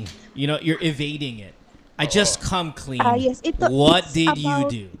hiding. You're evading it. I just come clean. Yes, what it's did you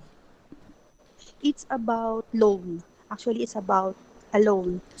do? It's about loan. Actually, it's about a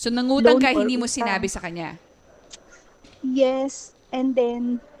loan. So nangutang ka, Loan or hindi mo utang. sinabi sa kanya? Yes, and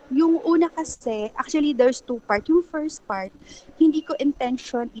then yung una kasi, actually there's two parts. Yung first part, hindi ko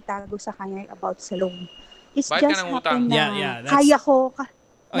intention itago sa kanya about sa loan. It's Bakit ka just nangutang? happen na Yeah, that's- kaya ko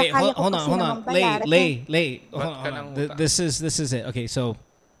Okay, kaya ko hold kasi on. namang bayaran. Lay. Ba't Hold ka on. nangutang? This is it. Okay, so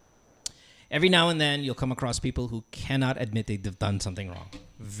every now and then you'll come across people who cannot admit they've done something wrong.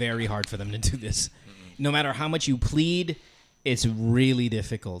 Very hard for them to do this. No matter how much you plead, it's really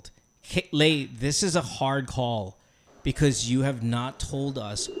difficult. Lay, this is a hard call because you have not told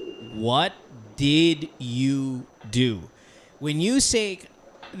us what did you do. When you say,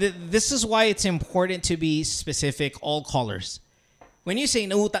 this is why it's important to be specific, all callers. when you say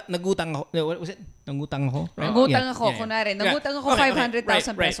nagutang ako, what was it? Nagutang ako? Right? Nagutang ako, kunwari. Nagutang ako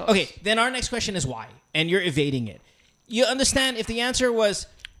 500,000 pesos. Okay, then our next question is why? And you're evading it. You understand if the answer was,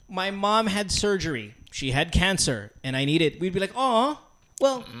 my mom had surgery, she had cancer, and I need it, we'd be like, oh,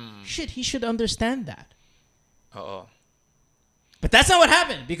 well, shit, he should understand that. But that's not what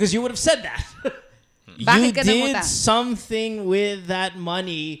happened, because you would have said that. You did something with that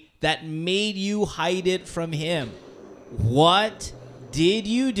money that made you hide it from him. What did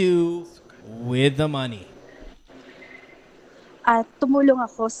you do with the money? Tumulong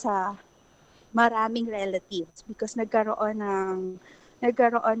ako sa maraming relatives because nagkaroon ng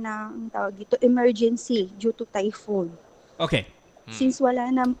tawag dito, emergency due to typhoon. Okay. Since wala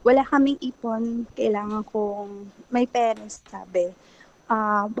kaming ipon, kailangan kong my parents sabi,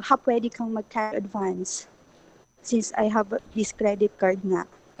 baka pwede kang mag-cash advance since I have this credit card na.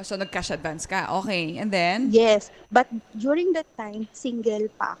 So, nag-cash advance ka. Okay. And then? Yes. But during that time, single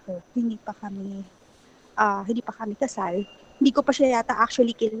pa ako. Hindi pa kami kasal. Hindi ko pa siya yata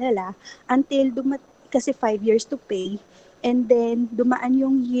actually kilala until kasi 5 years to pay. And then, dumaan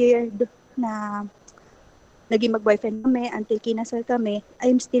yung year na naging mag-boyfriend kami until kinasal kami,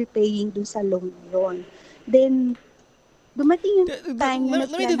 I'm still paying dun sa loan yon. Then, dumating yung time na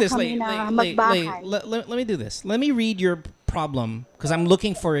nagplano kami na magbahay. Let me do this. Let me read your problem because I'm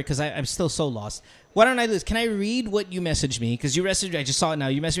looking for it because I'm still so lost. Why don't I do this? Can I read what you messaged me? Because you messaged, I just saw it now.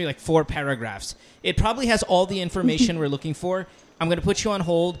 You messaged me like 4 paragraphs. It probably has all the information we're looking for. I'm going to put you on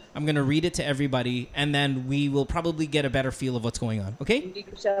hold. I'm going to read it to everybody, and then we will probably get a better feel of what's going on. Okay?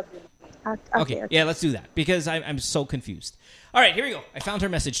 Okay. Yeah, let's do that because I'm so confused. All right, here we go. I found her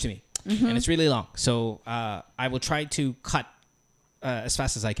message to me, and it's really long. So I will try to cut as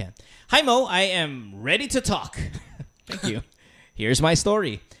fast as I can. Hi, Mo. I am ready to talk. Thank you. Here's my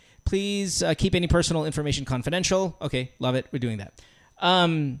story. Please keep any personal information confidential. Okay, love it. We're doing that.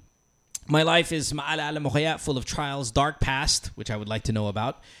 My life is maalala mo kaya, full of trials, dark past, which I would like to know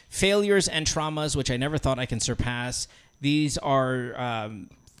about, failures and traumas, which I never thought I can surpass. These are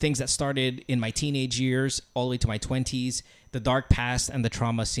things that started in my teenage years all the way to my 20s. The dark past and the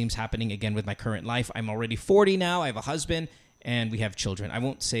trauma seems happening again with my current life. I'm already 40 now. I have a husband, and we have children. I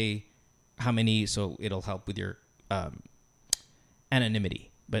won't say how many, so it'll help with your anonymity.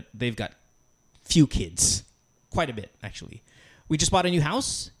 But they've got few kids. Quite a bit, actually. We just bought a new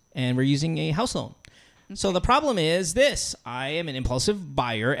house, and we're using a house loan. Okay. So the problem is this. I am an impulsive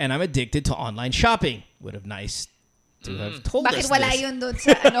buyer, and I'm addicted to online shopping. Would have nice to have told us this. Bakit wala yun doon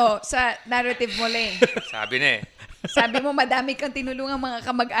sa narrative mo, Lane? Sabi na eh. Sabi mo, madami kang tinulungan mga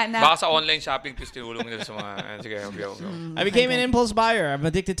kamag-anak. Baka sa online shopping, please tinulungan nila sa mga... Sige, go. I became an impulse buyer. I'm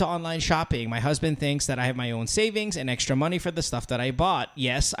addicted to online shopping. My husband thinks that I have my own savings and extra money for the stuff that I bought.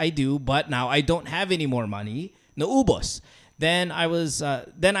 Yes, I do, but now I don't have any more money. Naubos. Then I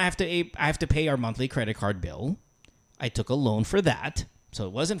have to pay our monthly credit card bill. I took a loan for that, so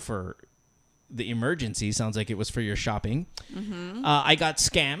it wasn't for the emergency. Sounds like it was for your shopping. Mm-hmm. I got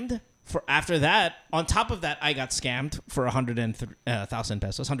scammed. After that, on top of that, I got scammed for 100,000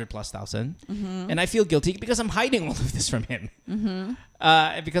 pesos, 100,000+. Mm-hmm. And I feel guilty because I'm hiding all of this from him.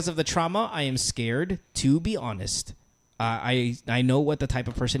 Mm-hmm. Because of the trauma, I am scared, to be honest. I know what the type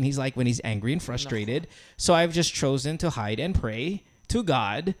of person he's like when he's angry and frustrated. So I've just chosen to hide and pray to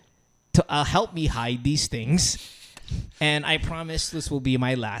God to help me hide these things. And I promise this will be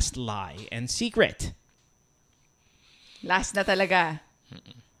my last lie and secret. Last na talaga.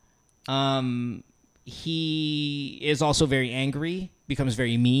 He is also very angry, becomes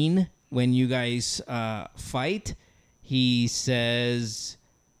very mean when you guys fight. He says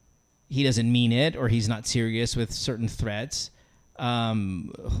he doesn't mean it or he's not serious with certain threats.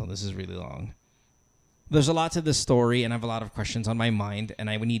 This is really long. There's a lot to this story, and I have a lot of questions on my mind, and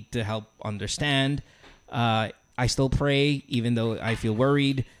I need to help understand. I still pray, even though I feel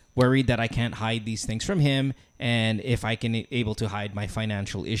worried that I can't hide these things from him, and if I can able to hide my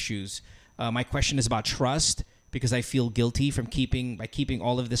financial issues. My question is about trust, because I feel guilty by keeping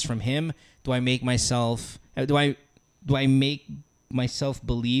all of this from him. Do I make myself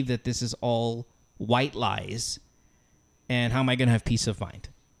believe that this is all white lies? And how am I going to have peace of mind?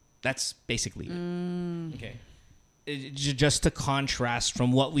 That's basically it. Okay. Just to contrast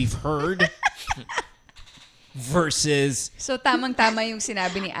from what we've heard versus... So, tamang-tama yung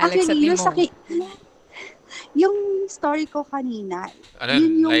sinabi ni Alex at ni Mo. Yung story ko kanina,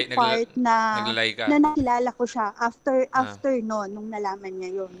 yun yung part na nakilala ko siya after nung nalaman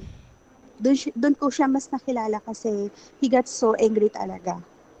niya yun. Doon ko siya mas nakilala kasi he got so angry talaga.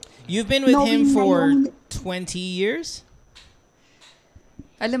 You've been with him for 20 years?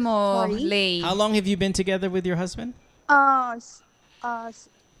 Alam mo, Sorry? Lay. How long have you been together with your husband?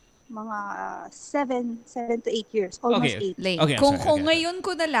 mga 7 to 8 years. Almost 8. Okay, kung ngayon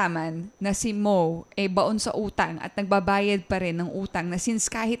ko nalaman na si Mo baon sa utang at nagbabayad pa rin ng utang na since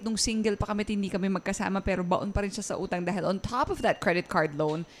kahit nung single pa kami hindi kami magkasama pero baon pa rin siya sa utang dahil on top of that credit card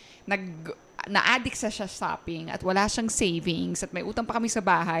loan, na-addict siya shopping at wala siyang savings at may utang pa kami sa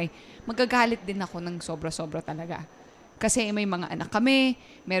bahay, magagalit din ako ng sobra-sobra talaga. Kasi may mga anak kami,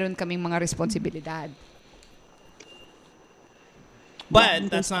 meron kaming mga responsibilidad.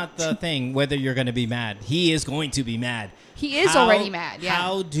 But that's not the thing, whether you're going to be mad. He is going to be mad. He is already mad, yeah.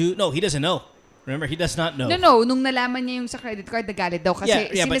 No, he doesn't know. Remember, he does not know. No. Nung nalaman niya yung sa credit card, nagalit daw.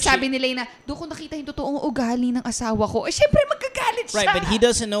 Kasi sinasabi nila na, doon ko nakita yung totoong ugali ng asawa ko. Siyempre, magagalit siya. Right, but he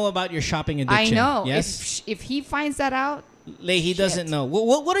doesn't know about your shopping addiction. I know. Yes? If he finds that out, he doesn't know.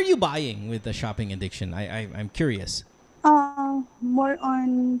 What are you buying with the shopping addiction? I'm curious. More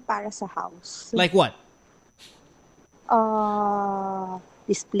on para sa house. Like what?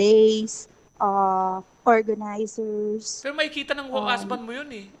 Displays, organizers. Pero makikita ng husband mo yun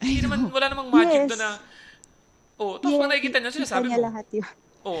eh. Hindi naman, wala namang magic doon na, tapos pag nakikita niya, sinasabi mo. Lahat yun.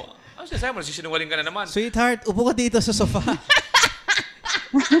 Ano sinasabi mo? Nasisinungaling ka na naman. Sweetheart, upo ka dito sa sofa.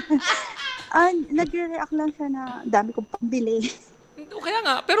 Nagre-react lang siya na dami kong pambili. Kaya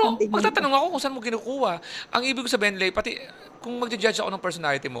nga, pero magtatanong ako kung saan mo kinukuha. Ang ibig ko sabihin, pati kung mag-judge ako ng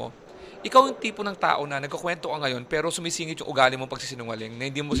personality mo, ikaw yung tipo ng tao na nagkukwento ka ngayon pero sumisingit yung ugali mo pagsisinungaling na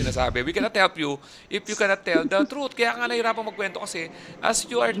hindi mo sinasabi. We cannot help you if you cannot tell the truth. Kaya nga nahihirapan magkwento kasi as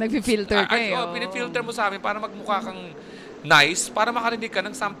you are... Nag-filter kayo. Pinifilter mo sa amin para magmukha kang nice, para makarinig ka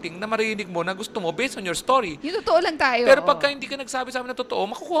ng something na marinig mo na gusto mo based on your story. Yung totoo lang tayo. Pero pagka hindi ka nagsabi sa amin na totoo,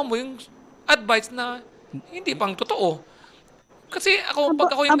 makukuha mo yung advice na hindi pang totoo. Kasi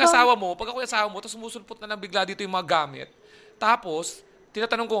pag ako yung asawa mo, tapos sumusulpot na lang bigla dito yung mga gamit, tapos...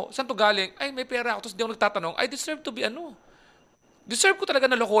 tinatanong ko, saan to galing? Ay, may pera ako. Tapos di ako nagtatanong, I deserve to be Deserve ko talaga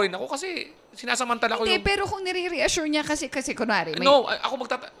na lokohin ako kasi sinasamantala ko yung... Hindi, pero kung nire-reassure niya kasi kunwari... No, ako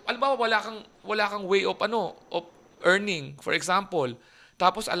alam ba, wala kang way of earning, for example.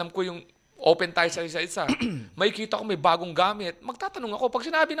 Tapos alam ko yung open tayo sa isa-isa. May kita ko may bagong gamit. Magtatanong ako. Pag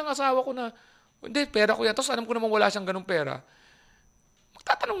sinabi ng asawa ko na, hindi, pera ko yan. Tapos alam ko naman wala siyang ganung pera.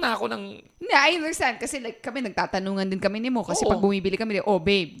 Tatanong na ako ng... I understand. Kasi kami, nagtatanungan din kami ni Mo. Kasi pag bumibili kami,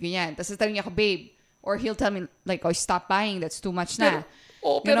 babe, ganyan. Tapos tatanong niya ako, babe. Or he'll tell me, stop buying. That's too much na.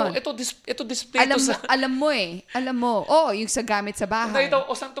 Pero ito display alam mo. Yung sa gamit sa bahay.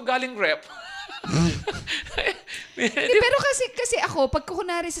 Saan to galing rep? Pero kasi ako, pag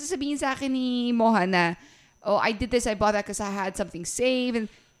kunwari sasabihin sa akin ni Moha na, I did this, I bought that because I had something saved. And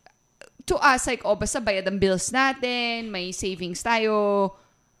to us, basta bayad ang bills natin, may savings tayo.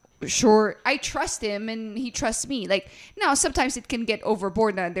 Sure, I trust him and he trusts me. Now, sometimes it can get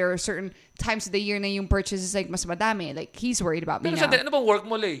overboard na there are certain times of the year na yung purchase is mas madami. He's worried about me now. Pero ano bang work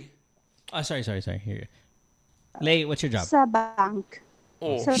mo, Lay? Sorry. Here. Lay, what's your job? Sa bank.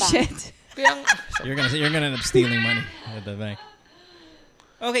 Sa bank. Shit. You're gonna end up stealing money at the bank.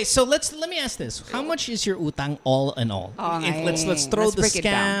 Okay, so let me ask this: how much is your utang all in all? Let's throw the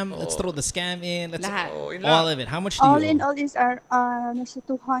scam. Let's throw the scam in. Let's all of it. How much do you owe? All in all is nasa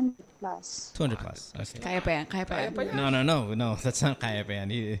 200 plus. 200 plus. Okay. Kaya pa yan. No. That's not kaya pa yan.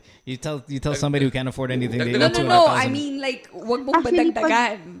 You tell somebody who can't afford anything. They No. I mean, wag mong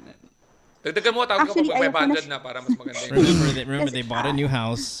badagdagan. Dagdagan mo, tawag ka pag 500 na para mas maganda. Remember they bought a new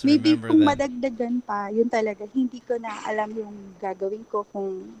house. Maybe kung madagdagan pa, yun talaga, hindi ko na alam yung gagawin ko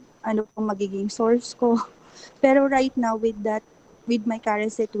kung ano pong magiging source ko. Pero right now, with my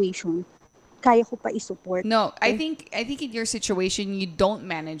current situation, kaya ko pa i-support. No, I think in your situation, you don't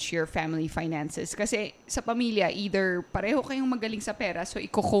manage your family finances. Kasi sa pamilya, either pareho kayong magaling sa pera, so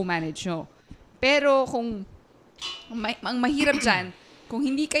i-co-manage nyo. Pero kung ang mahirap dyan, kung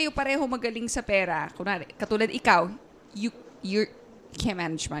hindi kayo pareho magaling sa pera, kunwari, katulad ikaw, you can't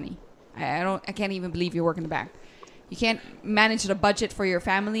manage money. I can't even believe you work in the bank. You can't manage the budget for your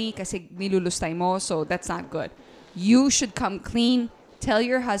family kasi nilulustay mo, so that's not good. You should come clean, tell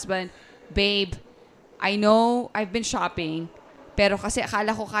your husband, babe, I know I've been shopping, pero kasi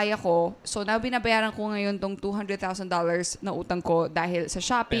akala ko kaya ko, so now binabayaran ko ngayon tong $200,000 na utang ko dahil sa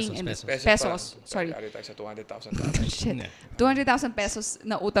shopping. Pesos. Sorry. Tayo sa $200,000. Shit. 200,000 pesos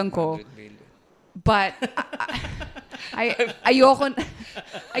na utang ko. But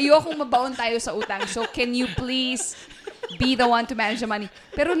ayokong mabaon tayo sa utang. So can you please be the one to manage the money?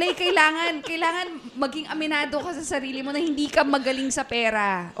 Pero Lay, kailangan maging aminado ka sa sarili mo na hindi ka magaling sa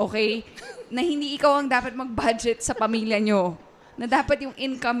pera. Okay? Na hindi ikaw ang dapat mag-budget sa pamilya nyo. Na dapat yung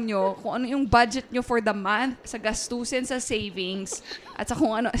income nyo, kung ano yung budget nyo for the month, sa gastusin, sa savings, at sa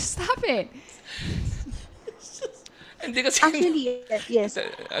kung ano. Stop it! Hindi kasi... Actually, yes.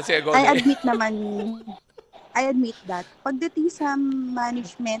 Sige, go. I admit that. Pagdating sa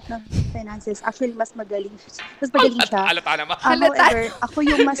management ng finances, actually mas magaling siya. Halata naman. However, ako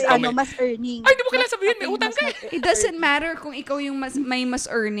yung mas earning. Ay, di mo kailangan sabihin, may utang ka. It doesn't matter kung ikaw yung may mas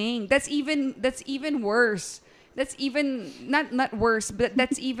earning. That's even worse. That's even not worse, but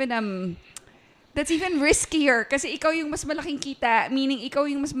that's even riskier kasi ikaw yung mas malaking kita, meaning ikaw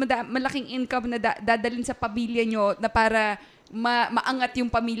yung mas malaking income na dadalhin sa pamilya nyo na para maangat yung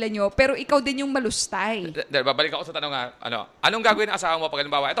pamilya nyo, pero ikaw din yung malustay. Babalik ako sa tanong nga, anong gagawin ng asawa mo pag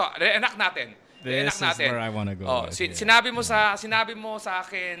halimbawa, ito, reenact natin. This is where I wanna go. Sinabi mo sa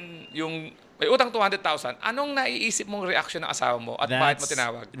akin yung may utang 200,000. Anong naiisip mong reaction ng asawa mo at bakit mo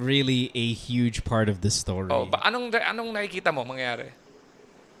tinawag? Really a huge part of the story. Anong nakikita mo mangyayari?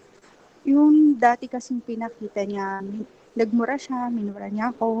 Yung dati kasing pinakita niya, nagmura siya, minura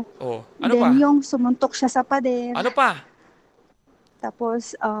niya ako. Ano Then pa? yung sumuntok siya sa pader. Ano pa?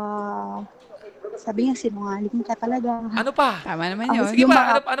 Tapos, sabi niya, sinungaling ka talaga. Ano pa? Tama naman yun. Sige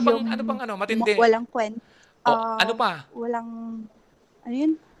pa, ano pang matindi? Walang kwento. Ano pa?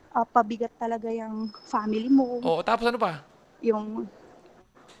 Pabigat talaga yung family mo. Tapos ano pa? Yung,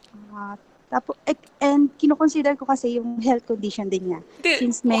 and kinoconsider ko kasi yung health condition din niya.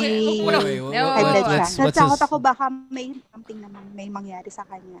 Since may high blood siya. Natakot ako baka may something naman may mangyari sa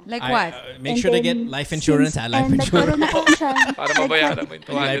kanya. Like what? Make sure to get life insurance. Life insurance. Nagkaroon ako siya. Para mabayaran mo yung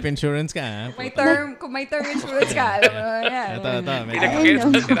 200. Life insurance ka. Kung may term insurance ka, alam mo, yan.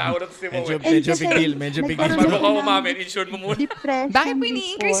 Medyo big deal. Bago ka umamin, insure mo muna. Depression. Bakit mo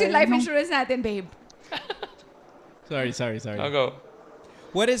ini-increase yung life insurance natin, babe? Sorry. I'll go.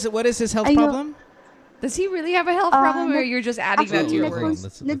 What is his health problem? Does he really have a health problem or you're just adding that to your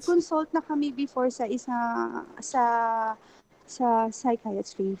words? Nag-consult na kami before sa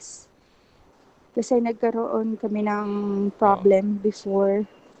psychiatrist. Kasi nagkaroon kami ng problem before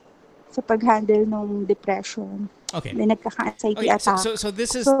sa pag-handle ng depression. Okay. May nagkaka-anxiety attack. So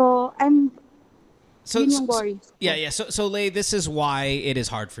this is... yun yung worry. Yeah. So Lay, this is why it is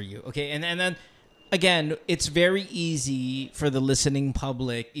hard for you. Okay, and then again, it's very easy for the listening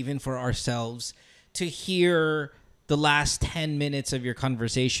public, even for ourselves, to hear the last 10 minutes of your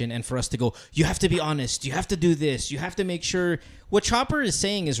conversation and for us to go, you have to be honest, you have to do this, you have to make sure. What Chopper is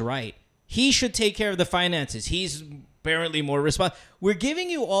saying is right. He should take care of the finances. He's apparently more responsible. We're giving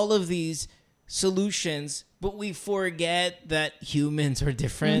you all of these solutions, but we forget that humans are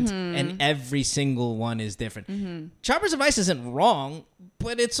different and every single one is different. Chopper's advice isn't wrong,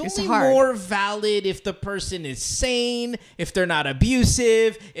 but it's only more valid if the person is sane, if they're not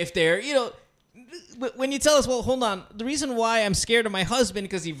abusive, if they're, when you tell us, well, hold on, the reason why I'm scared of my husband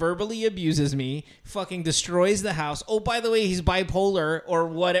because he verbally abuses me, fucking destroys the house. Oh, by the way, he's bipolar or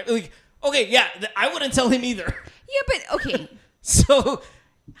whatever. Like, okay, yeah, I wouldn't tell him either. Yeah, but okay. So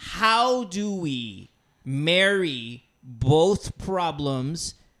how do we marry both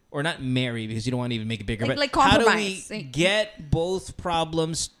problems, or not marry because you don't want to even make it bigger, but like how compromise. do we get both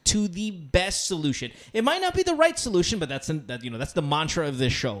problems to the best solution? It might not be the right solution, but that's the mantra of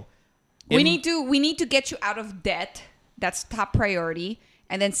this show. We need to get you out of debt. That's top priority.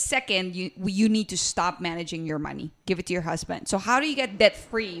 And then second, you need to stop managing your money. Give it to your husband. So how do you get debt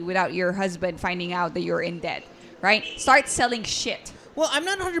free without your husband finding out that you're in debt? Right? Start selling shit. Well, I'm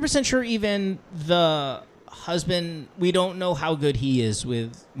not 100% sure even the husband, we don't know how good he is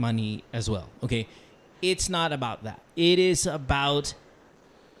with money as well. Okay? It's not about that. It is about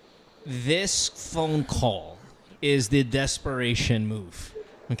this phone call is the desperation move.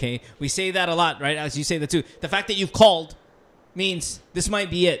 Okay? We say that a lot, right? As you say that too. The fact that you've called means this might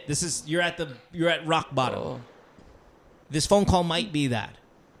be it. You're at rock bottom. This phone call might be that.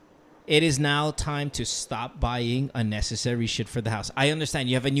 It is now time to stop buying unnecessary shit for the house. I understand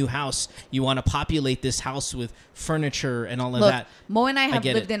you have a new house. You want to populate this house with furniture and all of that. Mo and I have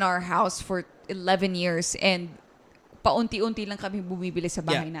lived in our house for 11 years and paunti-unti lang kami bumibili sa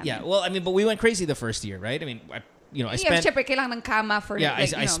bahay namin. Yeah. Well, I mean, but we went crazy the first year, right? I mean, I spent... syempre, kailangan ng kama for... Yeah,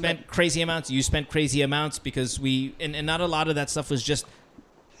 I spent crazy amounts. You spent crazy amounts because and not a lot of that stuff was just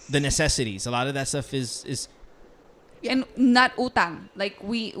the necessities. A lot of that stuff is and not utang. Like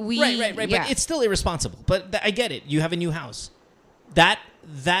we Right. Yeah. But it's still irresponsible. But I get it. You have a new house. That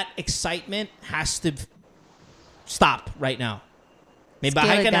excitement has to stop right now. May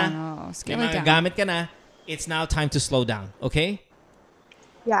bahay ka na. Scale May it mga down. gamit ka na. It's now time to slow down. Okay?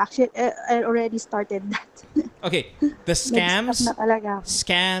 Yeah, actually, I already started that. Okay. The scams, Nag-stop na talaga.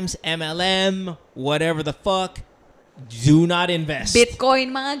 scams, MLM, whatever the fuck, do not invest.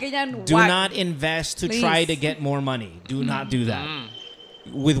 Bitcoin, mga ganyan. Do Wag. not invest to Please. try to get more money. Do not do that.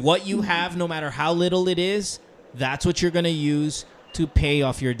 With what you have, no matter how little it is, that's what you're gonna use to pay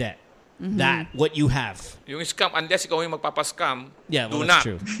off your debt. That, what you have. Yung scam, unless ikaw yung magpapascam, Yeah, well, do that's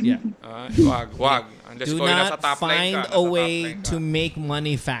not. true. Yeah. Wag. Unless Do ikaw yung nasa not top line find ka. a way to make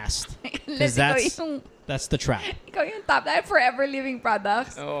money fast. Because that's the trap. Ikaw yung top line Forever Living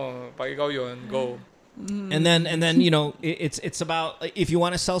Products. Pag ikaw yun, go. And then it's about, if you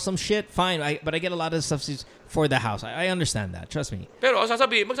want to sell some shit, fine. But I get a lot of stuff for the house. I understand that. Trust me. Pero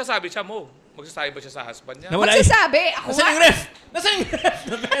magsasabi siya mo. Magsasabi ba siya sa husband niya? Magsasabi. Ako Nasaan yung ref? Nasaan yung ref?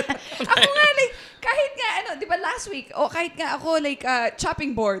 Ako nga, like, kahit nga, di ba last week, kahit nga ako, like,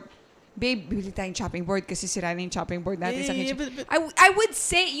 chopping board. Babe, bibili tayong chopping board kasi sira na yung chopping board natin sa kitchen. But I would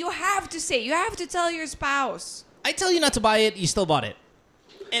say, you have to tell your spouse. I tell you not to buy it, you still bought it.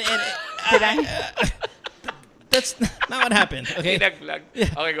 And Did I? that's not what happened. Okay.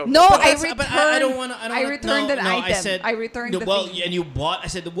 Okay, go. No, I returned the item. I said, I returned the well, thing. and you bought. I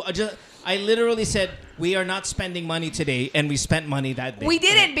said, I literally said, we are not spending money today, and we spent money that day. We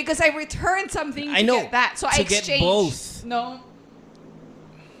didn't because I returned something I know, to get that. So I to exchanged. get both.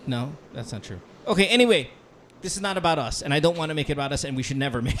 No, that's not true. Okay, anyway, this is not about us, and I don't want to make it about us, and we should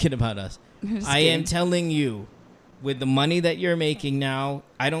never make it about us. I am telling you, with the money that you're making now,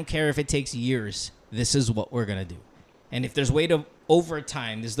 I don't care if it takes years. This is what we're gonna do. And if there's a way to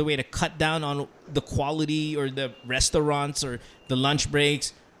overtime, there's the way to cut down on the quality or the restaurants or the lunch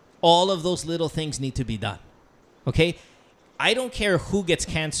breaks. All of those little things need to be done. Okay? I don't care who gets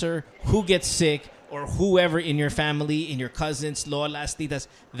cancer, who gets sick, or whoever in your family, in your cousins, lolas, titas.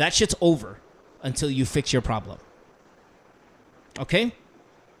 That shit's over until you fix your problem. Okay?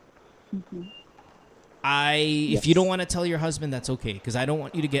 If you don't want to tell your husband, that's okay, because I don't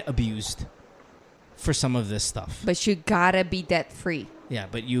want you to get abused for some of this stuff. But you gotta be debt free. Yeah,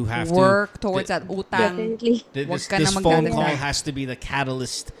 but you have work towards that utang. Definitely. This phone call has to be the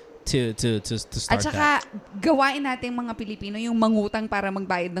catalyst to start At saka, that. gawain natin mga Pilipino yung mangutang para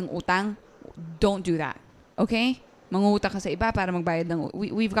magbayad ng utang. Don't do that. Okay? Mangutang ka sa iba para magbayad ng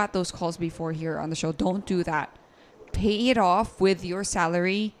we've got those calls before here on the show. Don't do that. Pay it off with your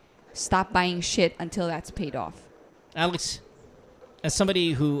salary. Stop buying shit until that's paid off. Alex, as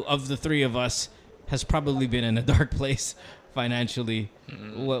somebody who, of the three of us, has probably been in a dark place financially,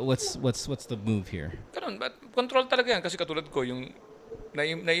 what's the move here? Ganun, but control talaga yan kasi katulad ko, yung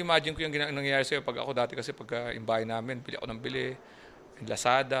na-imagine ko yung nangyayari sa'yo pag ako dati kasi pagka yung bahay namin, bili ako ng bili,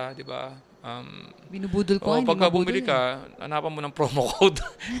 Lazada, di ba? Binubudol ko. Pagka bumili ka, hanapan mo ng promo code.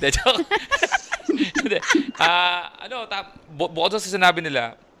 Bukod sa sinabi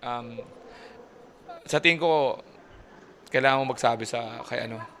nila, sa tingin ko, kailangan mo magsabi sa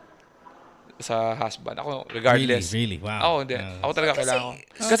sa husband. Ako, regardless. Really? Wow. Ako, hindi. Ako talaga kailangan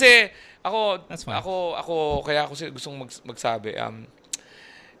ko. Kasi, ako, kaya ako gustong magsabi,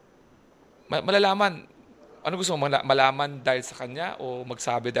 malalaman, ano gusto mo, malaman dahil sa kanya o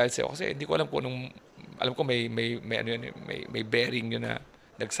magsabi dahil sa'yo? Kasi hindi ko alam kung anong, alam ko may bearing yun na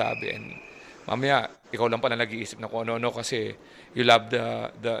nagsabi. And mamaya, ikaw lang pala nag-iisip na kung ano kasi you love the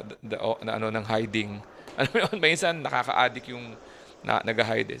ng hiding. Ano yun, minsan nakaka-addict yung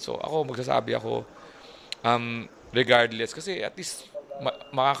nag-hide. So ako, magsasabi ako, regardless, kasi at least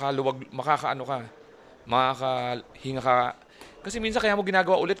makakahinga ka. Kasi minsan kaya mo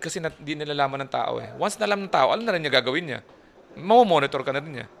ginagawa ulit kasi hindi nalalaman ng tao eh. Once nalaman ng tao, alam na rin niya gagawin niya. Mamomonitor ka na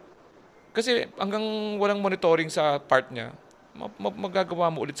rin niya. Kasi hanggang walang monitoring sa part niya, magagawa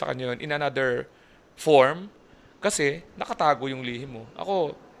mo ulit sa kanya yun in another form kasi nakatago yung lihim mo.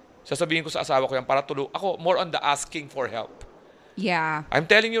 Ako, sasabihin ko sa asawa ko yan para ako more on the asking for help. Yeah. I'm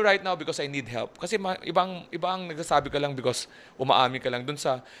telling you right now because I need help. Kasi ibang nagsasabi ka lang because umaamin ka lang dun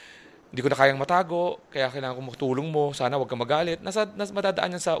sa hindi ko na kayang matago, kaya kailangan ko matulong mo, sana wag kang magalit.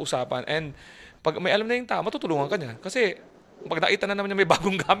 Madadaan yan sa usapan. And pag may alam na yung tao, matutulungan ka niya. Kasi pag nakita na naman niya may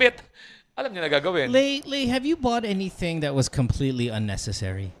bagong gamit, alam niya na gagawin. Lately, have you bought anything that was completely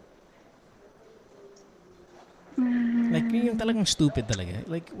unnecessary? Like, yung talagang stupid talaga.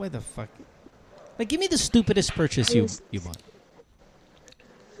 Like, why the fuck? Like, give me the stupidest purchase you bought.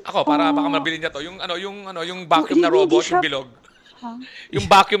 Ako, para baka mabili niya to. Yung vacuum na robot, yung bilog. Yung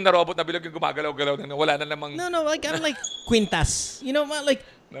vacuum na robot na bilog yung gumagalaw-galaw na wala na namang... No, like, I'm like quintas. You know, like,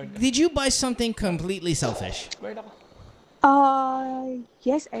 did you buy something completely selfish?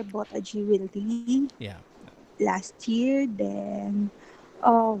 Yes, I bought a jewelry. Yeah. Last year, then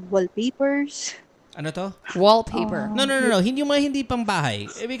wallpapers. Ano to? Wallpaper. No. Hindi pang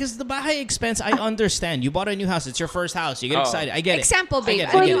bahay. Because the bahay expense, I understand. You bought a new house. It's your first house. You get excited. I get it. Example, babe.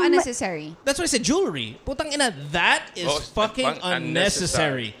 I get it. Unnecessary. That's what I said. Jewelry. Putang ina, that is fucking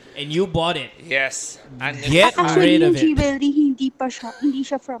unnecessary. And you bought it. Yes. Get Actually, rid of yung it. jewelry, hindi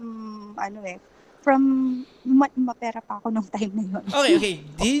siya from, from mapera pa ako nung time na yun. Okay.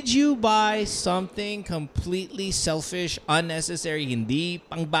 Did you buy something completely selfish, unnecessary, hindi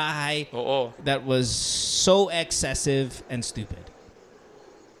pangbahay, that was so excessive and stupid?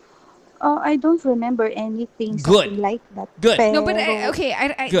 I don't remember anything Good. something like that. Good. No, but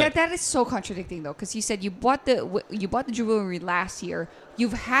Good. that is so contradicting though, because you said you bought the jewelry last year.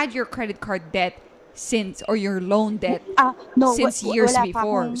 You've had your credit card debt since, or your loan debt no, since years wala pa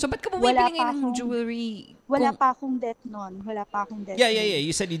before. akong- So ba't ka wala bumibili pa ngayon ng akong- jewelry? Wala pa akong debt nun. Yeah.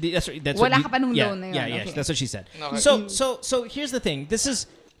 You said you did. That's what Wala you, ka pa nung yeah, loan na yun. Yeah. Okay. That's what she said. Okay. So here's the thing. This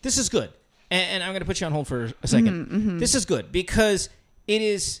is good, and I'm going to put you on hold for a second. This is good because it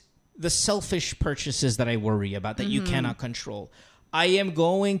is the selfish purchases that I worry about that you cannot control. I am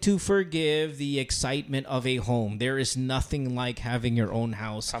going to forgive the excitement of a home. There is nothing like having your own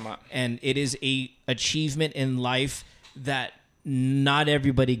house, Tama. and it is a achievement in life that not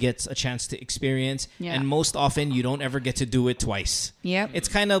everybody gets a chance to experience, Yeah. and most often you don't ever get to do it twice. Yep. It's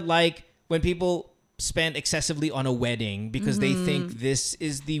kind of like when people spend excessively on a wedding because they think this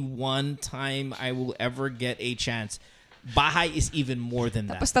is the one time I will ever get a chance. Bahay is even more than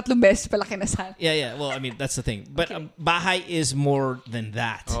that. Tapos 3 beses pala kinasal. Yeah. Well, I mean, that's the thing. But bahay is more than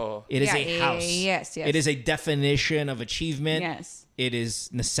that. Oh. It is Yeah, a house. yes. It is a definition of achievement. Yes. It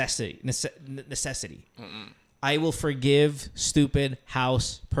is necessity. I will forgive stupid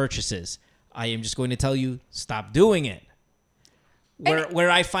house purchases. I am just going to tell you, stop doing it. Where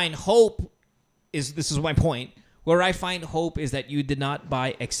I find hope is, this is my point, where I find hope is that you did not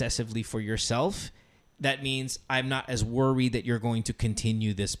buy excessively for yourself. That means I'm not as worried that you're going to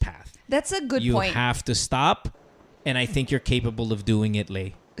continue this path. That's a good You point. have to stop, and I think you're capable of doing it,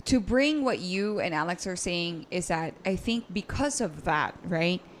 Lay. To bring what you and Alex are saying is that I think because of that,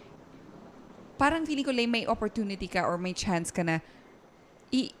 right? Parang feeling ko lang may opportunity ka or may chance ka na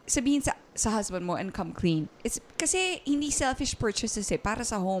sabihin sa husband mo and come clean. It's kasi hindi selfish purchases para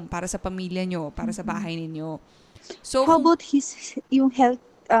sa home, para sa pamilya nyo, para sa bahay ninyo. So How about yung health,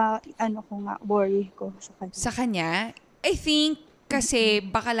 worry ko sa kanya? sa kanya, I think kasi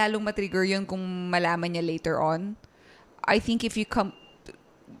baka lalong matrigger yun kung malaman niya later on. I think if you come...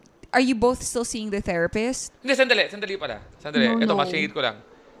 Are you both still seeing the therapist? Hindi, sandali pala. No. Ito, masingit ko lang.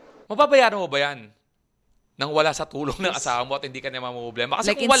 Mababayaran mo ba yan? Nang wala sa tulong ng asawa mo at hindi ka na mamumblema.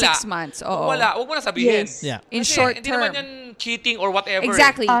 Kasi Like kung in wala, 6 months. kung Oo. wala, huwag mo na sabihin. Yes. Yeah. In Kasi short hindi naman term. yan cheating or whatever.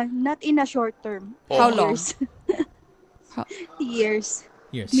 Exactly. Not in a short term. How long? Years.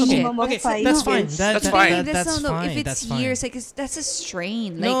 Years. Minimum Okay, of 5 that's fine. years. That's fine. That's no, fine. if it's That's fine. years, like that's a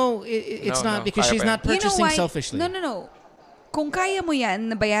strain. Like, No, it's No, not no. because Kaya she's pa yan. not purchasing why? selfishly. No. Kung kaya mo yan,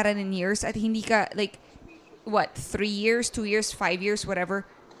 nabayaran in years at hindi ka, like, 3 years, 2 years, 5 years, whatever,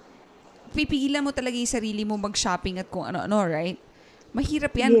 pipigilan mo talaga yung sarili mo mag-shopping at kung ano-ano, right?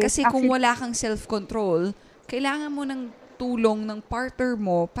 Mahirap yan Yes, kasi kung actually- wala kang self-control, kailangan mo ng tulong ng partner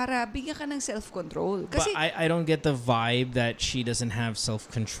mo para bigyan ka ng self-control. Kasi, But I don't get the vibe that she doesn't have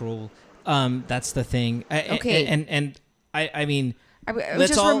self-control. That's the thing. Okay. And I mean, I was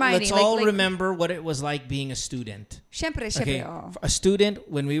let's just all reminding, remember what it was like being a student. Syempre, Okay, oo. a student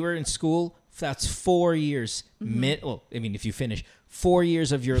when we were in school, that's 4 years. If you finish 4 years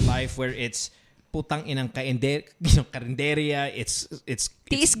of your life where it's putang inang karinderya, it's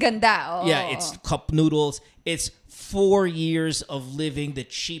Tiis ganda. Oo. yeah, it's cup noodles. It's 4 years of living the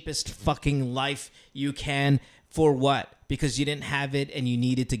cheapest fucking life you can. For what? Because you didn't have it and you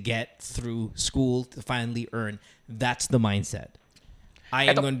needed to get through school to finally earn. That's the mindset. I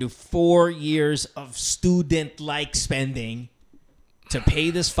am going to do 4 years of student-like spending to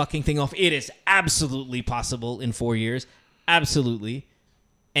pay this fucking thing off. It is absolutely possible in 4 years. Absolutely.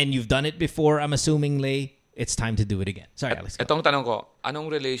 And you've done it before, I'm assuming, Lay. It's time to do it again. Sorry, Alex. go. Itong tanong ko,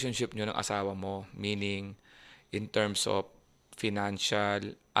 anong relationship nyo ng asawa mo? Meaning, in terms of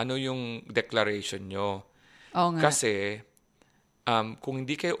financial, ano yung declaration nyo? Oo nga. Kasi, kung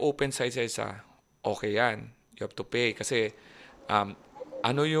hindi kayo open sa isa-isa, okay yan. You have to pay. Kasi,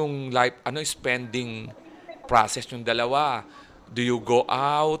 ano yung spending process yung dalawa? Do you go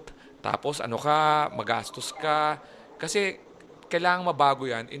out? Tapos, magastos ka? Kasi, kailangan mabago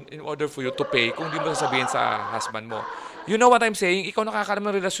yan in order for you to pay kung di mo sasabihin sa husband mo. You know what I'm saying? Ikaw nakakalam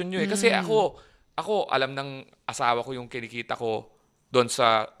ng relasyon nyo eh. Kasi ako, alam ng asawa ko yung kinikita ko doon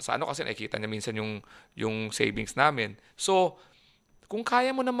sa kasi nakikita niya minsan yung savings namin. So, kung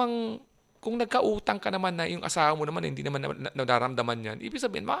kaya mo namang, kung nagkautang ka naman na yung asawa mo naman hindi naman nararamdaman yan, ibig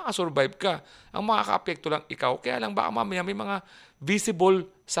sabihin, makakasurvive ka. Ang makaka-apekto lang ikaw. Kaya lang baka mamaya may mga visible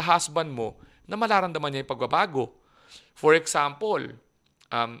sa husband mo na malaramdaman niya yung pagbabago. For example,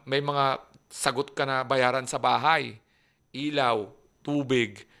 may mga sagot ka na bayaran sa bahay, ilaw,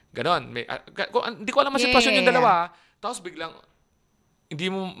 tubig, Ganon. Hindi ko alam ang sitwasyon yung dalawa. Tapos biglang,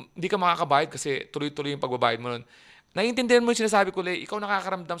 hindi ka makakabayad kasi tuloy-tuloy yung pagbabayad mo nun. Naiintindihan mo yung sinasabi ko, Lay, ikaw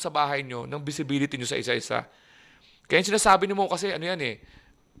nakakaramdam sa bahay nyo ng visibility nyo sa isa-isa. Kaya yung sinasabi mo kasi,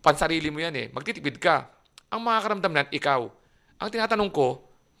 pansarili mo yan eh. Magtitipid ka. Ang makakaramdam nan, ikaw. Ang tinatanong ko,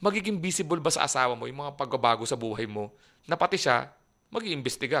 magiging visible ba sa asawa mo yung mga pagbabago sa buhay mo na pati siya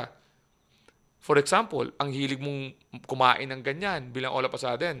mag-iimbestiga? For example, ang hilig mong kumain ng ganyan bilang all of a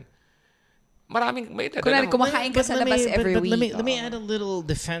sudden. Maraming may kunwari kumakain ka sa labas every week. Let me add a little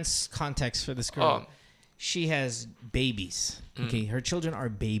defense context for this girl. She has babies. Okay, her children are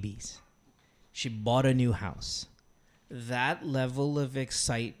babies. She bought a new house. That level of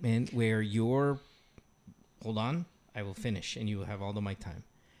excitement where hold on, I will finish and you have all of my time.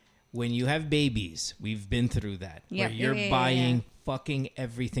 When you have babies, we've been through that. Where you're buying fucking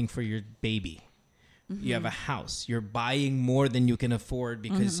everything for your baby. You have a house. You're buying more than you can afford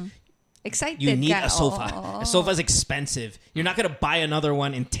because excited you need ka. a sofa. A sofa is expensive. You're not going to buy another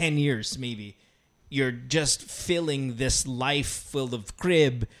one in 10 years maybe. You're just filling this life filled of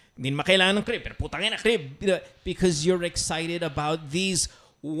crib. Hindi makailangan ng crib, pero putang ina crib. Because you're excited about these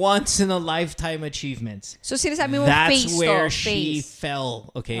once-in-a-lifetime achievements. So sinasabi mo that's face where to she face.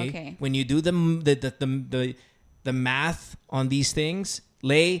 fell. Okay? When you do the math on these things,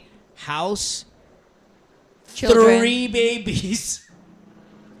 Lay, house, Children. 3 babies,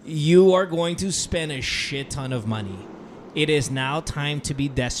 you are going to spend a shit ton of money. It is now time to be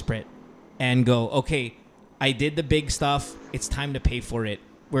desperate and go, okay, I did the big stuff. It's time to pay for it.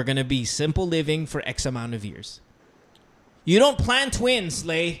 We're going to be simple living for X amount of years. You don't plan twins,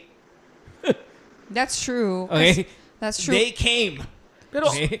 Lay. That's true. Okay? That's true. They came.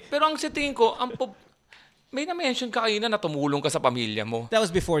 Pero ang sa tingin ko, may na-mention ka kayo na tumulong ka sa pamilya mo. That was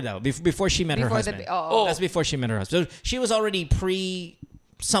before before she met her husband. That's before she met her husband. So she was already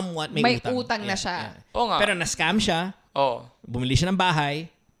somewhat may utang na siya. Oo nga. Pero na-scam siya. Bumili siya ng bahay.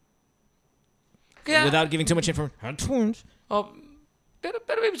 Kaya, without giving too much information.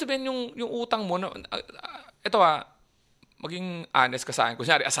 Pero ibig sabihin yung utang mo, ito maging honest ka sa akin.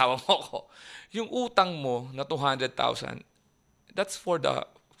 Kunyari, asawa mo ako. Yung utang mo na 200,000, that's for the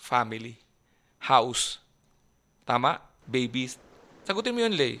family. House. Tama? Babies. Sagutin mo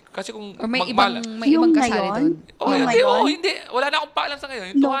yun, Lay. Kasi kung may ibang kasali doon. Hindi. Wala na akong paalam sa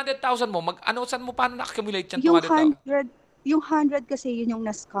ngayon. Yung 200,000 mo, saan mo paano na-accumulate yan? 200,000? Yung 100 kasi yun yung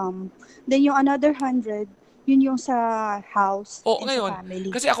na-scam. Then yung another 100, yun yung sa house and ngayon, sa family.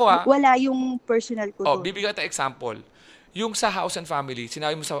 Kasi ako wala yung personal ko doon. Bibigyan kita example. Yung sa house and family,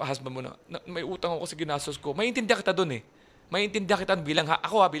 sinabi mo sa husband mo na may utang ako sa ginastos ko. Maintindihan kita doon eh. Maintindihan kita bilang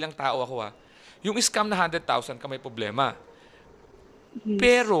tao ako. Yung scam na 100,000 ka may problema. Yes.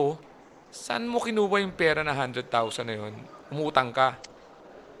 Pero, saan mo kinuha yung pera na 100,000 na yun? Umutang ka?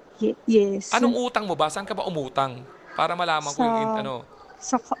 Yes. Anong utang mo ba? Saan ka ba umutang? Para malaman ko yung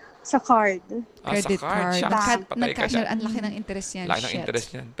Sa card. Credit sa card. Patay ka dyan. Ang laki ng interest yan. Laki ng interest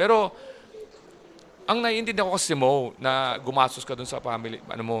yan. Pero, ang naiintindihan ko kasi mo na gumastos ka dun sa family,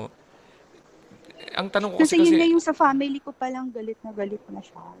 ang tanong ko kasi yun nga yung sa family ko palang galit na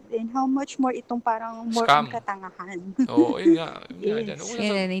siya. And how much more itong parang more scam. Ang katangahan. Yun nga.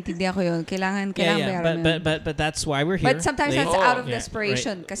 Naiintindihan ko yun. Kailangan bayaran. But that's why we're here. But sometimes that's out of Right.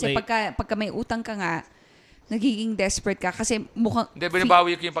 desperation. Kasi pagka may utang ka nga, nagiging desperate ka kasi mukhang... Hindi,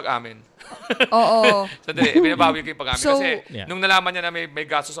 binabawi ko yung pag-amin. Oo. Sandali, binabawi ko yung pag-amin. Kasi nung nalaman niya na may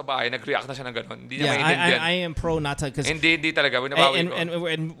gasto sa bahay, nag-react na siya ng gano'n. Hindi niya maintindihan. I am pro not to... Hindi talaga. Binabawi ko.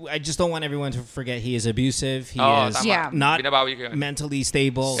 And I just don't want everyone to forget he is abusive. He is not mentally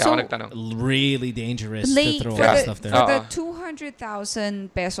stable. So, really dangerous to throw stuff there. For the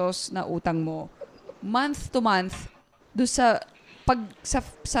 200,000 pesos na utang mo, month to month, doon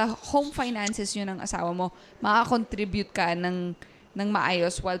sa home finances yun ng asawa mo, makakontribute ka ng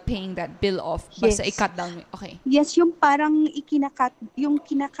maayos while paying that bill off. Basta i-cut down mo. Okay. Yes, yung parang kina-cut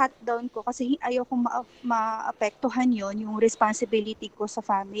down ko kasi ayoko maapektuhan yung responsibility ko sa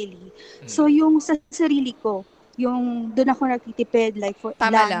family. So yung sa sarili ko, yung doon ako nagtitipid like for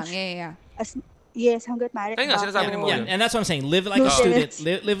Tama lunch. Lang. Yeah. Yes, hanggat maaari. Kaya nga, sinasabi ni mo. And that's what I'm saying. Live like a student.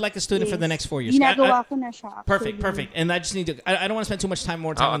 Live like a student for the next 4 years. Ginagawa ko na siya. Perfect. And I just need to... I don't want to spend too much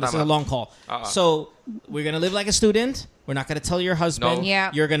more time on this. This is a long call. So, we're going to live like a student. We're not going to tell your husband. No.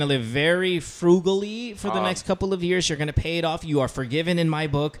 Yeah. You're going to live very frugally for the next couple of years. You're going to pay it off. You are forgiven in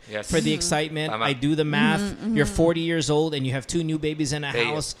my book for the excitement. I do the math. You're 40 years old and you have 2 new babies in a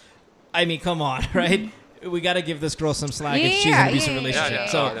house. I mean, come on, right? We got to give this girl some slack if she's in an abusive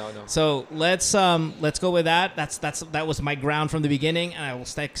relationship. So let's go with that. That was my ground from the beginning, and I will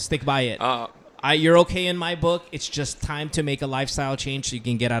stick by it. You're okay in my book. It's just time to make a lifestyle change so you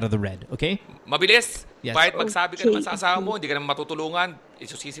can get out of the red. Okay? Mabilis. Yes. Kahit magsabi ka naman sa asawa mo, hindi ka naman matutulungan,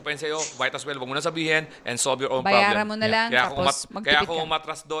 isusisi pa yun sa'yo. Might as well, wag mo na sabihin and solve your own Bayaran problem. mo na lang, tapos Kaya magtipid ako ka.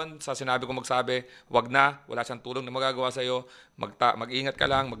 umatras doon sa sinabi ko magsabi, wag na, wala siyang tulong na magagawa sa'yo, mag-ingat ka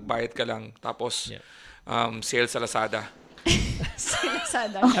lang, magbayad ka lang, tapos sales sa Lazada.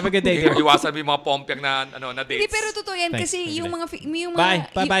 Lazada. Have a good day, dear. Iwasan mo yung mga pompyang na dates. Hindi, pero totoo yan Thanks. kasi Thanks, yung Lay. mga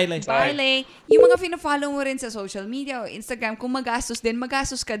Bye, Lay. Bye, Lay. Yung mga fina-follow mo rin sa social media o Instagram, kung magastos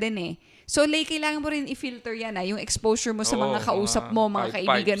ka din eh. So, Lay, kailangan mo rin i-filter yan yung exposure mo sa mga kausap mo, mga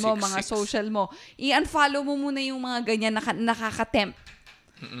kaibigan mo, mga social mo. I-unfollow mo muna yung mga ganyan na nakaka-tempt.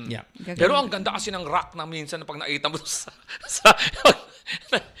 Yeah. Pero ang ganda kasi ng rock na minsan pag nakita mo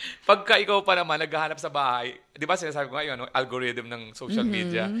pagka ikaw pa naman naghahanap sa bahay, di ba sinasabi ko ngayon, algorithm ng social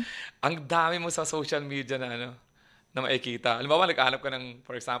media, ang dami mo sa social media na na makikita. Alam mo ba, naghahanap ka ng,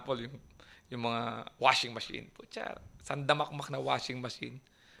 for example, yung mga washing machine. Putya, sandamakmak na washing machine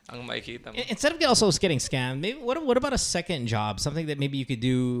ang makikita mo. Instead of also getting scammed, maybe what about a second job, something that maybe you could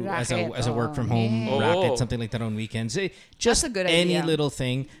do as a work from home racket, something like that on weekends. Just That's a good any idea. little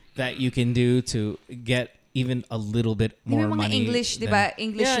thing that you can do to get even a little bit more Yung mga money. English, di ba?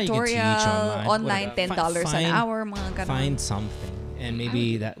 English Yeah, you can tutorial, teach online, whatever. $10 an hour, mga ganun. Find something, and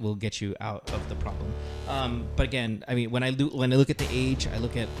maybe that will get you out of the problem. But again, I mean, when I look at the age, I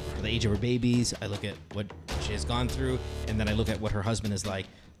look at the age of her babies, I look at what she has gone through, and then I look at what her husband is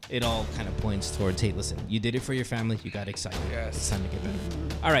like. It all kind of points towards, hey, listen, you did it for your family, you got excited. Yes. It's time to get better.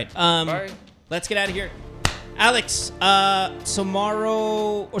 All right, Bye. let's get out of here. Alex,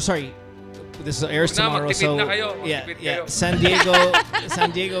 tomorrow, this airs tomorrow. Magtipid na kayo. Yeah, Magtipid yeah. kayo. San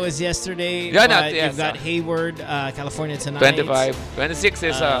Diego is yesterday. Yeah, but yes, you've got Hayward, California tonight. 25. 26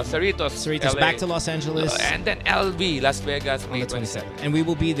 is Cerritos, Cerritos LA. back to Los Angeles. And then LB, Las Vegas, on May the 27. 27th. And we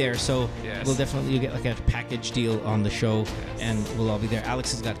will be there, so Yes. we'll definitely get like a package deal on the show, and we'll all be there.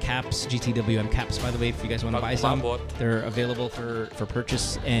 Alex has got caps, GTWM caps, by the way, if you guys want to buy some. Pag-umabot. They're available for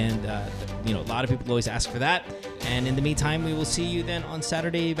purchase, and a lot of people always ask for that. And in the meantime, we will see you then on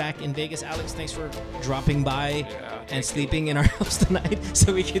Saturday back in Vegas. Alex, thanks for dropping by and sleeping in our house tonight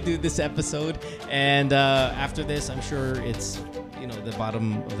so we could do this episode. And after this, I'm sure it's the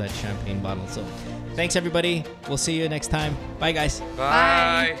bottom of that champagne bottle. So thanks, everybody. We'll see you next time. Bye, guys.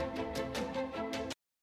 Bye.